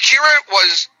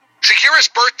Shakira's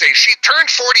birthday. She turned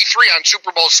 43 on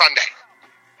Super Bowl Sunday.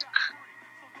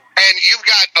 And you've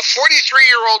got a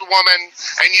 43-year-old woman,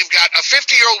 and you've got a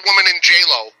 50-year-old woman in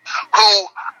J-Lo, who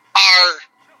are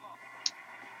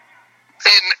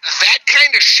in that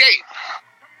kind of shape.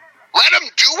 Let them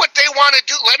do what they want to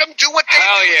do. Let them do what they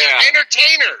Hell do. yeah. They're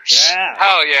entertainers. Yeah.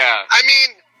 Hell yeah. I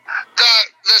mean,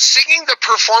 the singing, the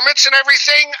performance and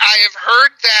everything, I have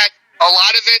heard that a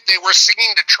lot of it, they were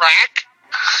singing the track,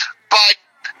 but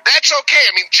that's okay.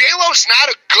 I mean, J-Lo's not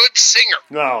a good singer,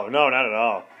 No, not at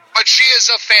all. but she is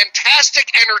a fantastic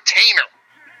entertainer.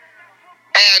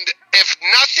 And if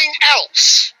nothing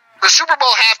else, the Super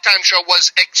Bowl halftime show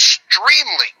was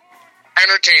extremely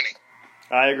entertaining.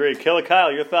 I agree. Killer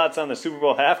Kyle, your thoughts on the Super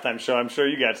Bowl halftime show? I'm sure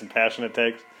you got some passionate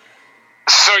takes.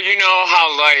 So you know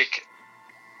how, like,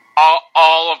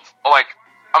 all of, like,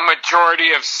 a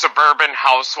majority of suburban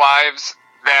housewives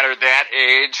that are that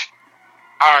age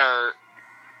are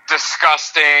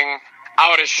disgusting,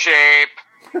 out of shape,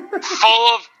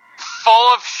 full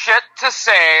of shit to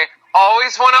say.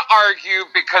 Always want to argue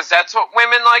because that's what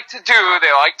women like to do.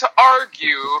 They like to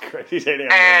argue,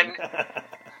 and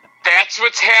that's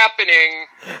what's happening.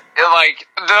 Like,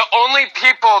 the only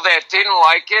people that didn't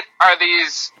like it are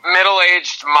these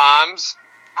middle-aged moms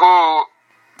who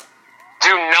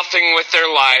do nothing with their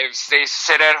lives. They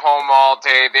sit at home all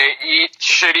day. They eat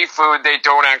shitty food. They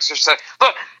don't exercise.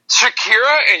 Look,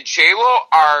 Shakira and J-Lo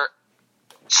are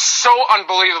so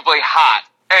unbelievably hot.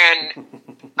 And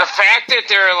the fact that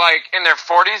they're, like, in their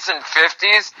 40s and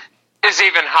 50s is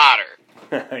even hotter.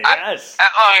 Yes.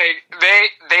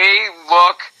 They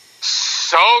look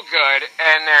so good,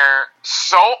 and they're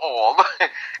so old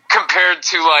compared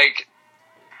to, like,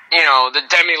 you know, the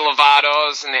Demi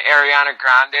Lovato's and the Ariana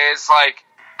Grandes. Like,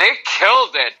 they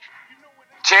killed it.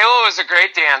 J-Lo is a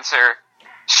great dancer.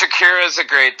 Shakira is a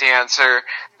great dancer.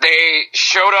 They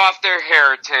showed off their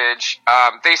heritage.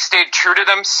 They stayed true to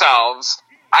themselves.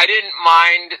 I didn't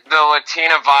mind the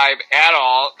Latina vibe at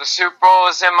all. The Super Bowl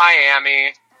is in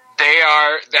Miami.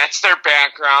 That's their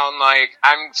background. Like,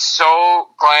 I'm so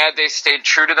glad they stayed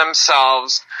true to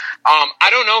themselves. I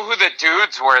don't know who the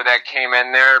dudes were that came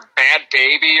in there. Bad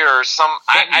Baby or some.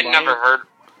 I never heard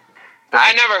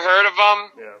of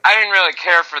them. Yeah. I didn't really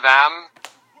care for them.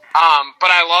 But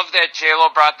I love that J-Lo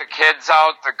brought the kids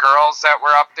out, the girls that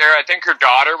were up there. I think her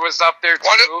daughter was up there too.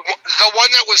 The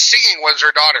one that was singing was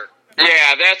her daughter.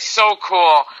 Yeah, that's so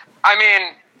cool. I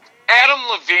mean, Adam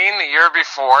Levine the year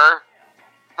before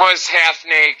was half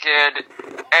naked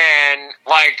and,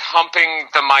 like, humping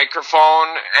the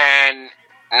microphone, and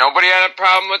nobody had a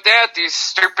problem with that. These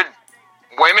stupid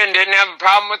women didn't have a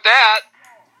problem with that.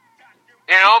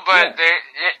 You know, but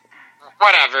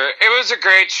whatever. It was a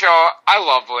great show. I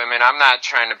love women. I'm not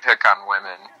trying to pick on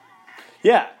women.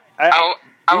 Yeah.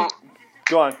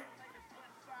 Go on.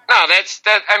 No,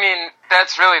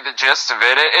 that's really the gist of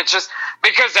it. It's just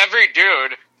because every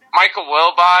dude, Michael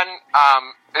Wilbon,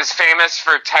 is famous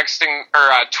for texting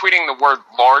or tweeting the word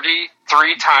Lordy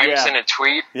 3 times in a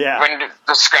tweet when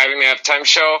describing the halftime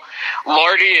show.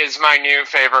 Lordy is my new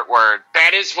favorite word.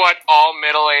 That is what all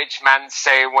middle-aged men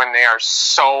say when they are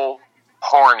so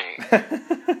horny.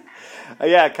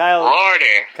 Yeah, Kyle. Lordy.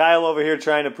 Kyle over here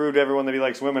trying to prove to everyone that he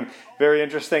likes women. Very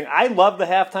interesting. I love the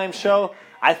halftime show.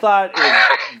 I thought it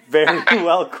was very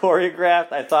well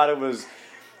choreographed. I thought it was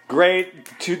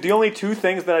great. The only 2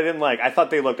 things that I didn't like, I thought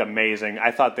they looked amazing.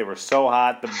 I thought they were so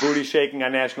hot. The booty shaking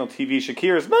on national TV,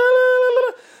 Shakira's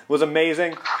was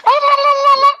amazing.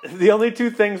 The only 2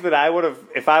 things that I would have,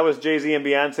 if I was Jay-Z and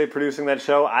Beyonce producing that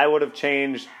show, I would have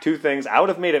changed 2 things. I would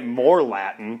have made it more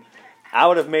Latin. I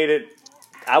would have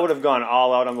gone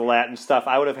all out on the Latin stuff.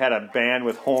 I would have had a band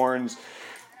with horns.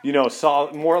 You know,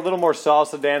 a little more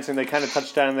salsa dancing. They kind of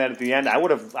touched on that at the end. I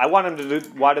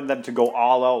wanted them to go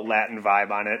all out Latin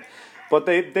vibe on it, but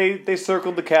they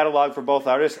circled the catalog for both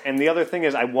artists. And the other thing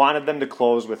is, I wanted them to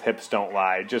close with "Hips Don't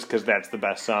Lie" just because that's the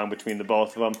best song between the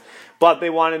both of them. But they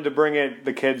wanted to bring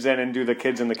the kids in and do the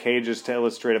kids in the cages to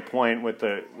illustrate a point with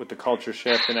the culture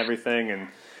shift and everything.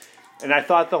 And I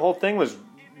thought the whole thing was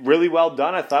really well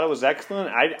done. I thought it was excellent.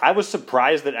 I was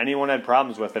surprised that anyone had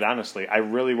problems with it, honestly. I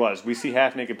really was. We see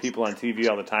half-naked people on TV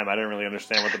all the time. I didn't really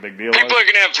understand what the big deal was. People are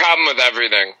going to have a problem with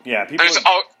everything. Yeah,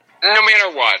 no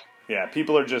matter what. Yeah,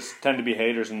 people tend to be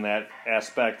haters in that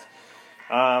aspect.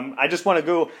 I just want to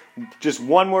go just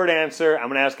one-word answer. I'm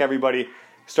going to ask everybody,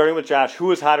 starting with Josh,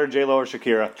 who is hotter, J-Lo or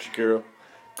Shakira? Shakira.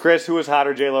 Chris, who is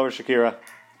hotter, J-Lo or Shakira?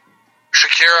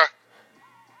 Shakira.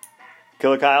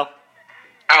 Killer Kyle?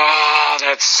 Oh,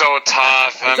 that's so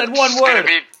tough. I said one word. I'm going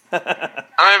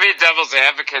to be devil's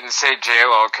advocate and say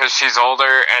J-Lo because she's older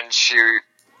and she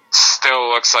still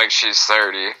looks like she's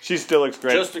 30. She still looks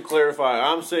great. Just to clarify,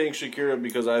 I'm saying Shakira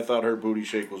because I thought her booty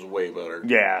shake was way better.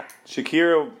 Yeah.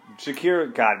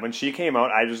 Shakira, God, when she came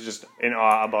out, I was just in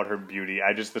awe about her beauty.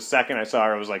 The second I saw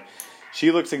her, I was like,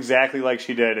 she looks exactly like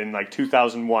she did in like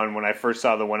 2001 when I first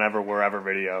saw the Whenever, Wherever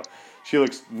video. She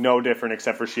looks no different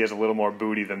except for she has a little more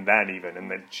booty than then even, and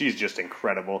then she's just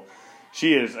incredible.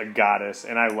 She is a goddess,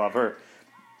 and I love her.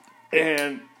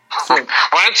 And so,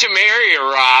 why don't you marry her,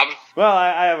 Rob? Well,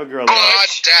 I have a girl that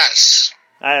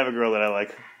I have a girl that I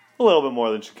like a little bit more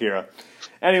than Shakira.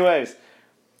 Anyways,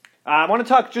 I want to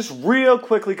talk just real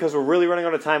quickly because we're really running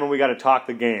out of time and we got to talk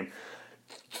the game.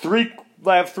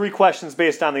 I have 3 questions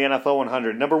based on the NFL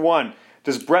 100. Number 1,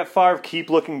 does Brett Favre keep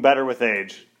looking better with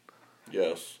age?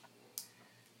 Yes.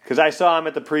 Because I saw him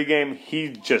at the pregame. He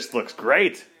just looks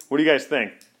great. What do you guys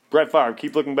think? Brett Favre,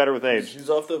 keep looking better with age. He's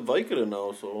off the Vicodin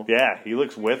now, so. Yeah, he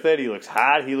looks with it. He looks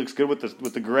hot. He looks good with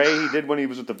the gray he did when he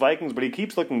was with the Vikings, but he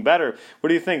keeps looking better. What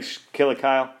do you think, Killer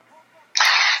Kyle?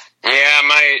 Yeah,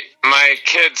 my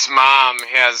kid's mom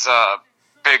has a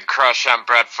big crush on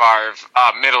Brett Favre,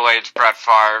 middle-aged Brett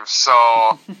Favre.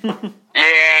 So,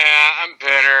 yeah, I'm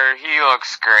bitter. He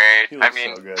looks great. He looks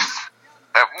so good.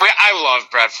 I love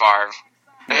Brett Favre.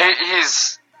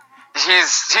 He's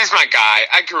my guy.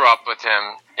 I grew up with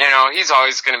him. You know, he's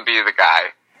always going to be the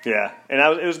guy. Yeah, and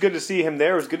it was good to see him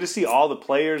there. It was good to see all the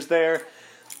players there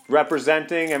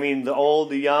representing. I mean, the old,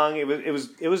 the young. It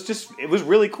was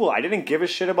really cool. I didn't give a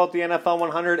shit about the NFL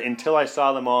 100 until I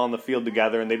saw them all on the field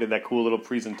together, and they did that cool little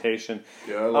presentation.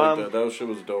 Yeah, I like that. That shit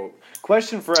was dope.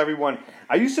 Question for everyone: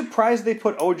 are you surprised they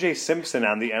put O.J. Simpson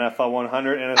on the NFL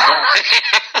 100? And is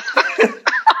that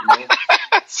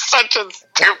such a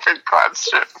stupid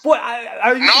question. What?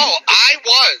 Are you? No, I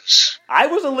was. I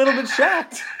was a little bit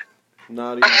shocked.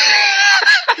 Not even.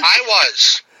 I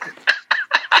was.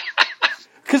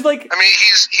 Because, like, I mean,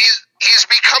 he's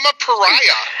become a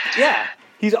pariah. yeah,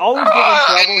 he's always been in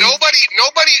trouble. And nobody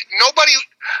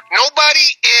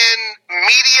in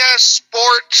media,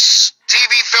 sports,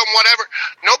 TV, film, whatever,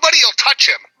 nobody will touch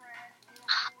him.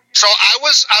 So I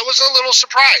was a little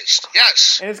surprised.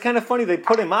 Yes. And it's kind of funny they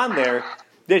put him on there.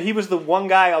 That he was the one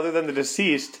guy other than the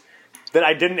deceased that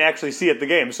I didn't actually see at the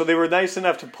game. So they were nice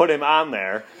enough to put him on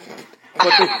there,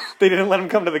 but they didn't let him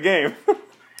come to the game.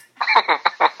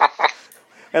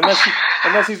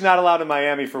 Unless he's not allowed in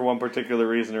Miami for one particular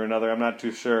reason or another. I'm not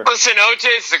too sure. Listen,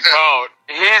 OJ's the GOAT.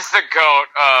 He's the GOAT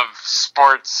of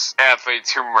sports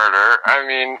athletes who murder. I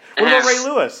mean, What about Ray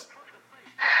Lewis?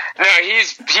 No,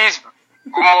 he's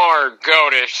more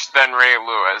goatish than Ray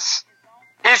Lewis.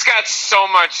 He's got so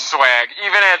much swag.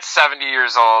 Even at 70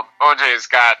 years old, OJ's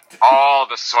got all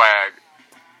the swag.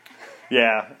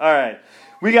 Yeah, all right.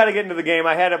 We got to get into the game.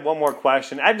 I had one more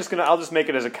question. I'll just make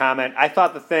it as a comment. I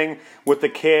thought the thing with the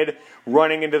kid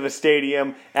running into the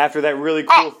stadium after that really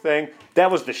cool thing, that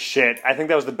was the shit. I think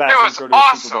that was the best intro to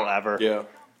a Super Bowl ever. Yeah,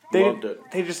 loved it.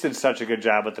 They just did such a good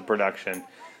job with the production.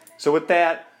 So with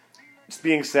that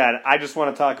being said, I just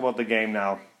want to talk about the game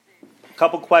now. A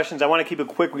couple questions. I want to keep it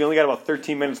quick. We only got about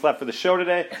 13 minutes left for the show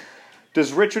today.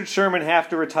 Does Richard Sherman have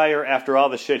to retire after all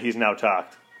the shit he's now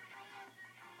talked?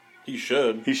 He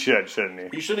should. He should, shouldn't he?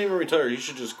 He shouldn't even retire. He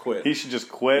should just quit. He should just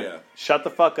quit. Yeah. Shut the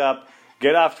fuck up.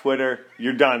 Get off Twitter.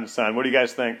 You're done, son. What do you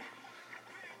guys think?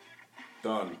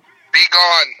 Done. Be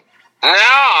gone. No,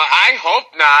 I hope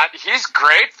not. He's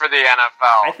great for the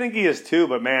NFL. I think he is too,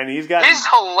 but man, he's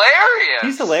hilarious.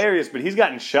 He's hilarious, but he's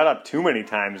gotten shut up too many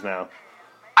times now.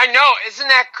 I know. Isn't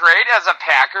that great as a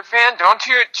Packer fan? Don't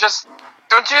you just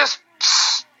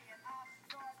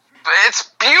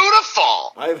it's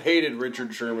beautiful. I've hated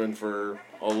Richard Sherman for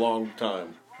a long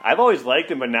time. I've always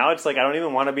liked him, but now it's like I don't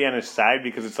even want to be on his side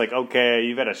because it's like, okay,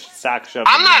 you've had a sock shoved.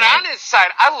 I'm not on his side.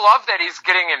 I love that he's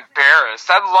getting embarrassed.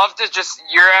 I'd love to just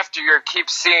year after year keep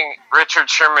seeing Richard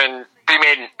Sherman be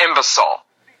made an imbecile.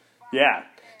 Yeah.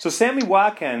 So Sammy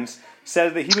Watkins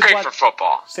said that he was great for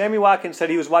football. Sammy Watkins said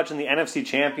he was watching the NFC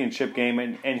Championship game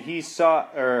and he says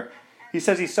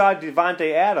he saw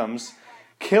Devontae Adams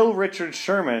kill Richard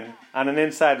Sherman on an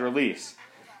inside release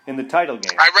in the title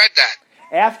game. I read that.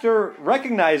 After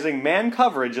recognizing man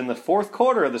coverage in the fourth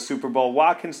quarter of the Super Bowl,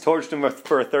 Watkins torched him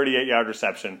for a 38-yard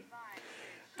reception.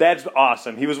 That's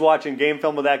awesome. He was watching game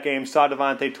film of that game, saw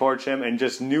Devontae torch him, and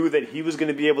just knew that he was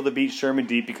going to be able to beat Sherman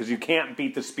deep because you can't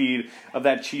beat the speed of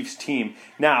that Chiefs team.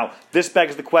 Now, this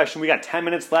begs the question. We got 10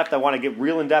 minutes left. I want to get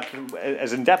real in-depth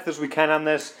as we can on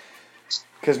this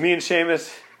because me and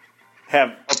Seamus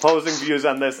have opposing views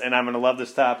on this, and I'm going to love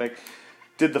this topic.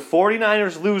 Did the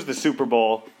 49ers lose the Super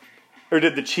Bowl, or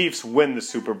did the Chiefs win the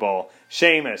Super Bowl?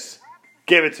 Seamus,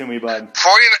 give it to me, bud.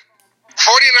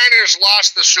 49ers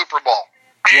lost the Super Bowl.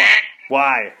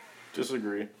 Why?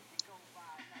 Disagree. You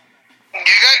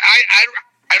guys,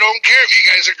 I don't care if you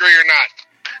guys agree or not.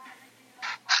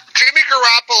 Jimmy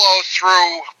Garoppolo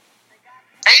threw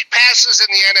 8 passes in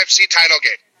the NFC title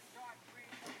game.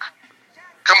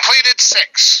 Completed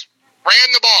 6.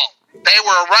 Ran the ball. They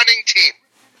were a running team.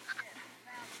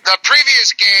 The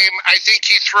previous game, I think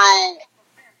he threw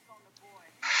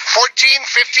 14,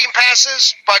 15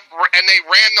 passes, and they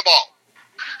ran the ball.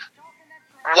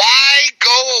 Why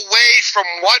go away from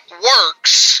what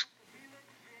works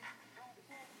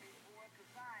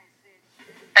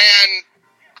and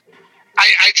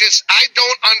I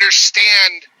don't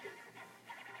understand.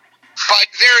 But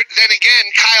then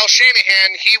again, Kyle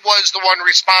Shanahan, he was the one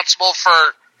responsible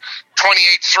for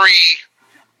 28-3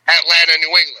 Atlanta,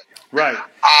 New England. Right.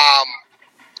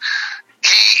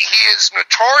 He is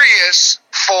notorious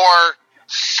for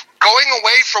going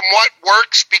away from what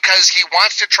works because he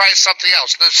wants to try something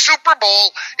else. The Super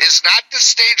Bowl is not the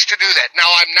stage to do that. Now,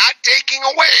 I'm not taking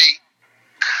away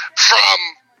from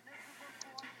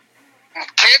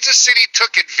Kansas City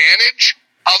took advantage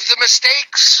of the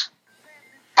mistakes,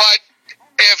 but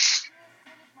if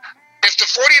the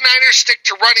 49ers stick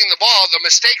to running the ball, the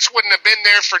mistakes wouldn't have been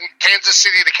there for Kansas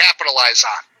City to capitalize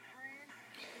on.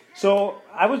 So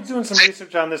I was doing some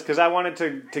research on this because I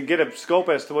wanted to get a scope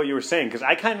as to what you were saying, because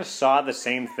I kind of saw the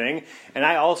same thing, and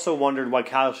I also wondered why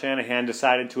Kyle Shanahan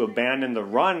decided to abandon the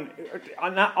run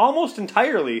not almost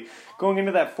entirely going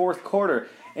into that fourth quarter.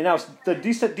 And now the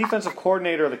defensive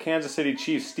coordinator of the Kansas City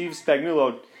Chiefs, Steve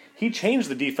Spagnuolo, he changed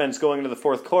the defense going into the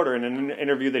fourth quarter in an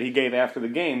interview that he gave after the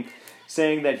game,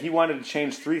 saying that he wanted to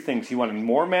change three things. He wanted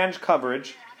more man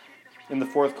coverage in the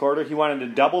fourth quarter. He wanted to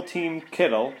double-team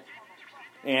Kittle.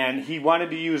 And he wanted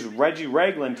to use Reggie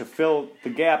Ragland to fill the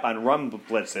gap on run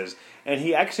blitzes. And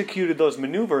he executed those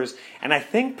maneuvers. And I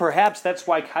think perhaps that's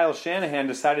why Kyle Shanahan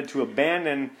decided to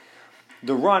abandon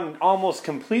the run almost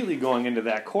completely going into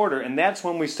that quarter. And that's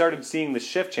when we started seeing the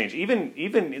shift change.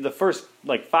 Even the first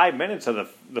 5 minutes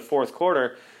of the fourth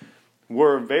quarter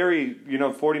were very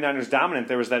 49ers dominant.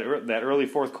 There was that early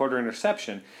fourth quarter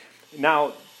interception.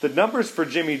 Now, the numbers for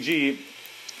Jimmy G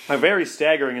are very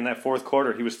staggering in that fourth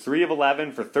quarter. He was 3 of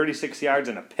 11 for 36 yards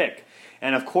and a pick.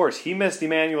 And, of course, he missed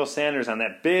Emmanuel Sanders on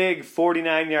that big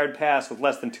 49-yard pass with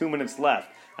less than 2 minutes left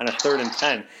on a 3rd and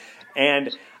 10.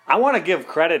 And I want to give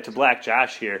credit to Black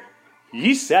Josh here.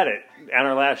 He said it on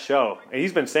our last show.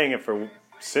 He's been saying it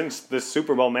since this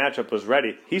Super Bowl matchup was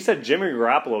ready. He said Jimmy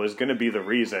Garoppolo is going to be the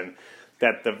reason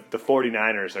that the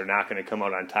 49ers are not going to come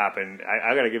out on top. And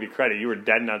I got to give you credit. You were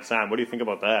dead nuts on. What do you think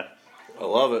about that? I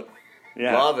love it.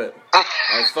 Yeah. Love it.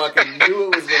 I fucking knew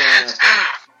it was going to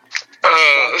happen.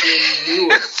 I fucking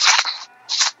knew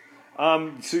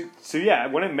it. So yeah,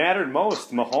 when it mattered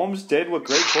most, Mahomes did what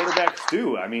great quarterbacks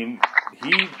do. I mean,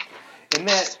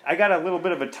 I got a little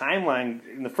bit of a timeline.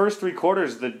 In the first 3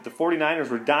 quarters, the 49ers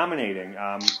were dominating,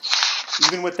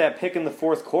 even with that pick in the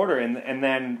fourth quarter. And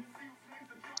then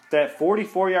that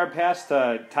 44-yard pass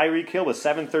to Tyreek Hill with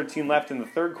 7:13 left in the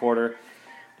third quarter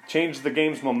changed the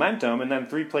game's momentum, and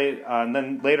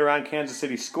then later on, Kansas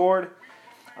City scored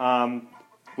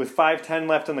with 5:10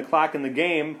 left on the clock in the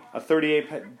game. A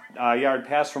 38-yard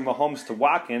pass from Mahomes to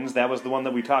Watkins. That was the one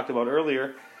that we talked about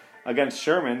earlier against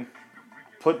Sherman.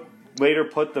 Put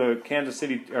the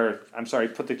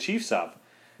Chiefs up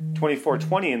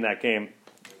 24-20 in that game.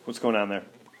 What's going on there?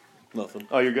 Nothing.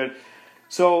 Oh, you're good.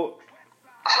 So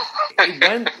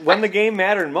when the game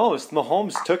mattered most,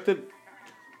 Mahomes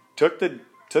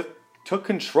took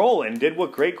control and did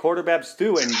what great quarterbacks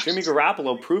do, and Jimmy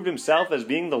Garoppolo proved himself as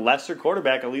being the lesser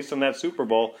quarterback, at least in that Super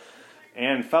Bowl,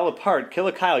 and fell apart.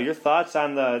 Killer Kyle, your thoughts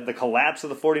on the collapse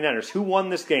of the 49ers? Who won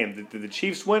this game? Did the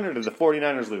Chiefs win, or did the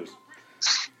 49ers lose?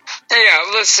 Yeah,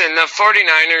 listen, the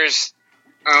 49ers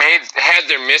had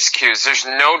their miscues. There's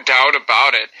no doubt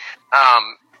about it.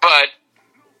 But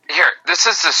here, this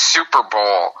is the Super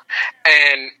Bowl,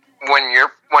 and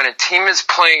when a team is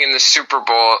playing in the Super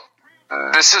Bowl,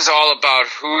 this is all about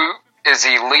who is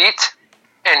elite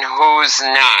and who's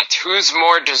not, who's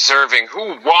more deserving,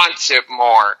 who wants it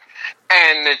more.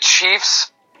 And the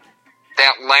Chiefs,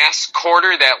 that last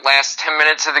quarter, that last 10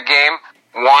 minutes of the game,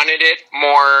 wanted it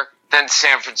more than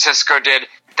San Francisco did.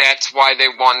 That's why they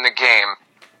won the game.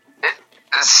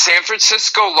 San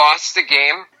Francisco lost the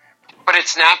game, but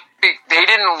they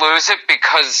didn't lose it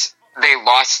because they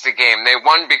lost the game. They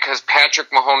won because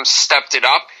Patrick Mahomes stepped it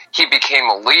up. He became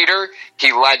a leader.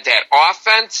 He led that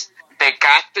offense. They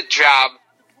got the job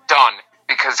done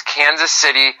because Kansas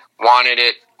City wanted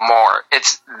it more.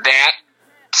 It's that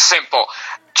simple.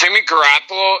 Jimmy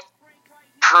Garoppolo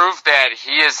proved that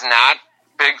he is not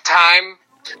big time,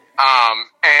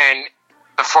 and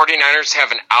the 49ers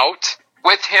have an out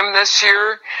with him this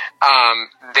year.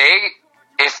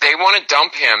 If they want to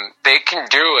dump him, they can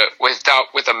do it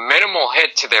with a minimal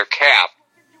hit to their cap.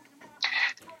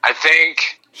 I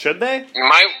think. Should they? You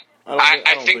might.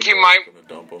 I think you might.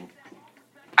 Dump him.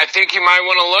 I think you might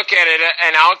want to look at it.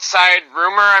 An outside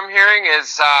rumor I'm hearing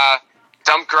is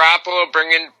dump Garoppolo,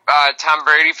 bring in Tom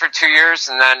Brady for 2 years,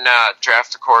 and then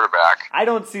draft a quarterback. I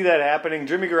don't see that happening.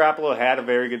 Jimmy Garoppolo had a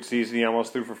very good season. He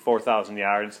almost threw for 4,000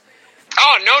 yards.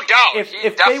 Oh, no doubt.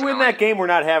 If they win that game, we're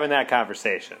not having that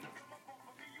conversation.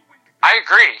 I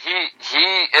agree.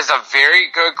 He is a very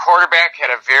good quarterback, had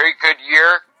a very good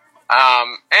year.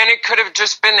 And it could have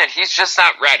just been that he's just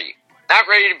not ready. Not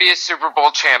ready to be a Super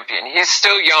Bowl champion. He's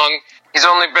still young. He's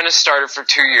only been a starter for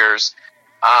 2 years.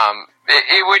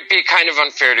 it would be kind of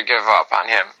unfair to give up on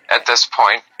him at this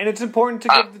point. And it's important to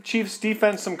give the Chiefs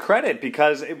defense some credit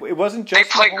because it wasn't just they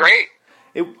played Mahomes.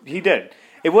 great. He did.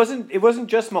 It wasn't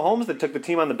just Mahomes that took the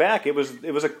team on the back. It was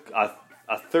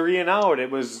a 3 and out.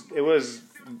 It was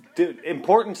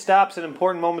important stops and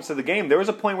important moments of the game. There was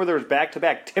a point where there was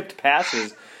back-to-back tipped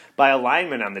passes by a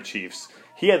lineman on the Chiefs.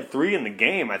 He had 3 in the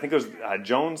game. I think it was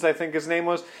Jones, I think his name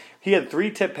was. He had 3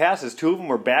 tipped passes. 2 of them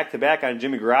were back-to-back on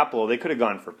Jimmy Garoppolo. They could have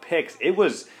gone for picks. It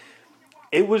was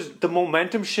the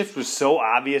momentum shift was so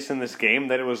obvious in this game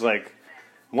that it was like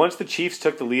once the Chiefs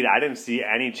took the lead, I didn't see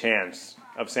any chance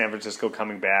of San Francisco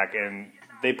coming back, and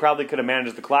they probably could have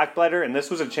managed the clock better. And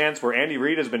this was a chance where Andy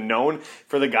Reid has been known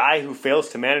for the guy who fails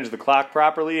to manage the clock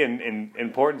properly in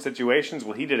important situations.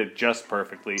 Well, he did it just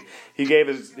perfectly. He gave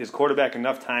his quarterback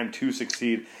enough time to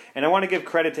succeed. And I want to give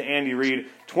credit to Andy Reid.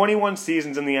 21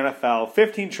 seasons in the NFL,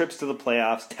 15 trips to the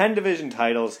playoffs, 10 division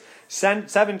titles,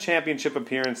 7 championship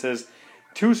appearances,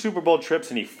 2 Super Bowl trips,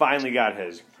 and he finally got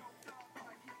his.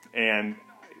 And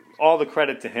all the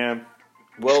credit to him.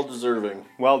 Well deserving.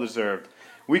 Well deserved.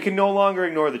 We can no longer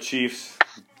ignore the Chiefs.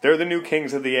 They're the new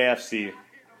kings of the AFC.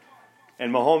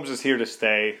 And Mahomes is here to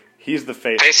stay. He's the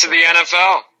face of the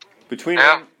NFL. Between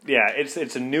them,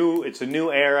 it's a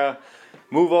new era.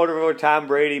 Move over Tom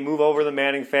Brady, move over the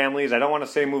Manning families. I don't want to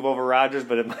say move over Rodgers,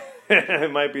 but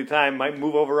it might be time. Might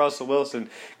move over Russell Wilson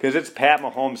because it's Pat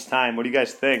Mahomes' time. What do you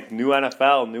guys think? New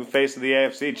NFL, new face of the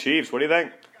AFC. Chiefs, what do you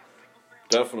think?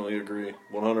 Definitely agree.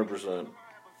 100%.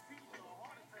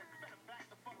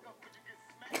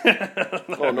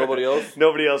 Oh, nobody else?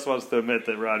 Nobody else wants to admit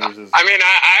that Rodgers is... I mean,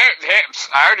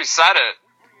 I already said it.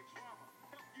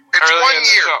 It's 1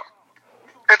 year.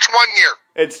 It's 1 year.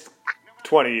 It's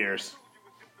 20 years.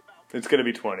 It's going to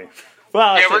be 20.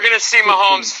 Well, yeah, we're going to see 15.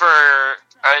 Mahomes for,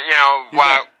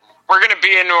 we're going to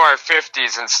be into our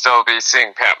 50s and still be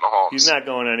seeing Pat Mahomes. He's not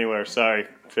going anywhere. Sorry,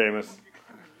 Seamus.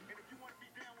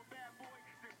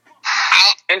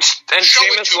 And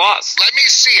Seamus lost. Let me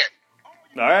see it.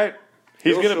 All right.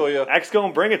 He's He'll going show you. X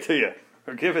going to bring it to you.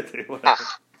 Or give it to you. Whatever.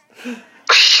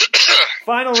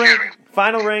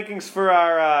 Final rankings for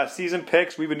our season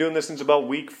picks. We've been doing this since about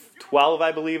week 12,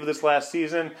 I believe, of this last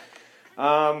season.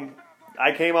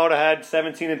 I came out ahead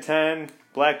 17-10.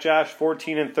 Black Josh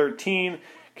 14-13.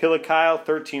 Killer Kyle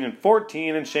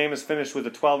 13-14, and Seamus finished with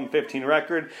a 12-15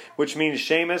 record, which means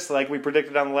Seamus, like we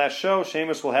predicted on the last show,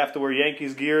 Seamus will have to wear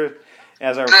Yankees gear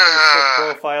as our first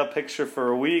profile picture for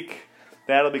a week.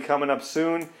 That'll be coming up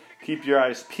soon. Keep your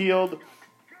eyes peeled.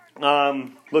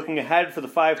 Looking ahead for the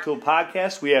Five Tool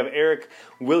Podcast, we have Eric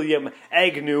William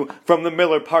Agnew from the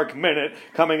Miller Park Minute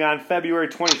coming on February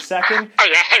 22nd.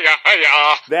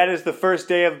 That is the first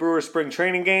day of Brewers spring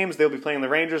training games. They'll be playing the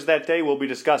Rangers that day. We'll be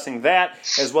discussing that,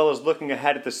 as well as looking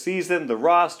ahead at the season, the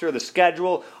roster, the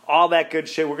schedule, all that good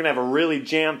shit. We're going to have a really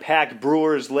jam-packed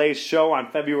Brewers-laced show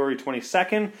on February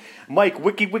 22nd. Mike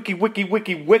Wicket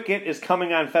is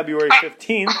coming on February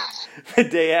 15th, the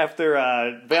day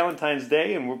after Valentine's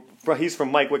Day, and he's from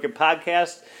Mike Wicket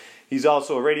Podcast. He's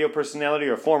also a radio personality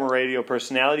or a former radio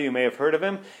personality. You may have heard of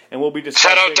him. And we'll be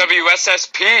discussing... Shout out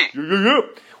WSSP!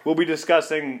 We'll be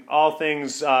discussing all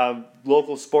things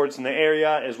local sports in the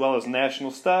area as well as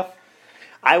national stuff.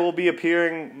 I will be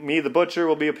appearing, me the Butcher,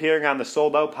 will be appearing on the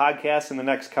Sold Out podcast in the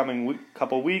next coming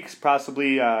couple weeks,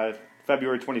 possibly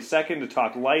February 22nd, to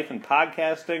talk life and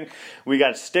podcasting. We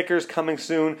got stickers coming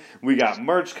soon. We got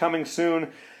merch coming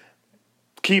soon.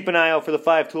 Keep an eye out for the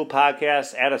Five Tool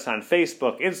Podcast. Add us on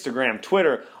Facebook, Instagram,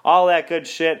 Twitter, all that good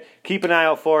shit. Keep an eye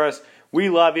out for us. We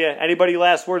love you. Anybody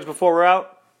last words before we're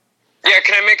out? Yeah,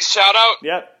 can I make a shout out?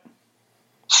 Yep.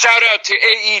 Shout out to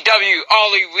AEW,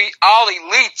 All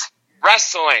Elite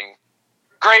Wrestling.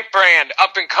 Great brand,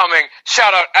 up and coming.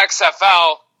 Shout out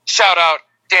XFL. Shout out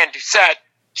Dan Doucette.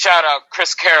 Shout out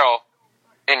Chris Carroll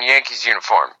in Yankees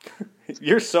uniform.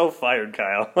 You're so fired,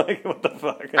 Kyle. Like, what the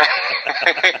fuck?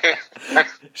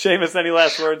 Seamus, any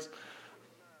last words?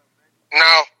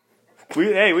 No.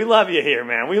 We love you here,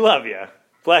 man. We love you.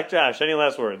 Black Josh, any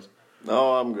last words?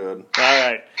 No, I'm good. All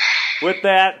right. With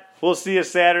that, we'll see you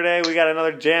Saturday. We got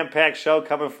another jam-packed show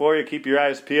coming for you. Keep your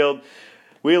eyes peeled.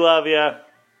 We love you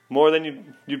more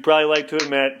than you'd probably like to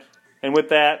admit. And with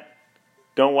that,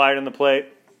 don't widen the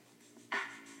plate.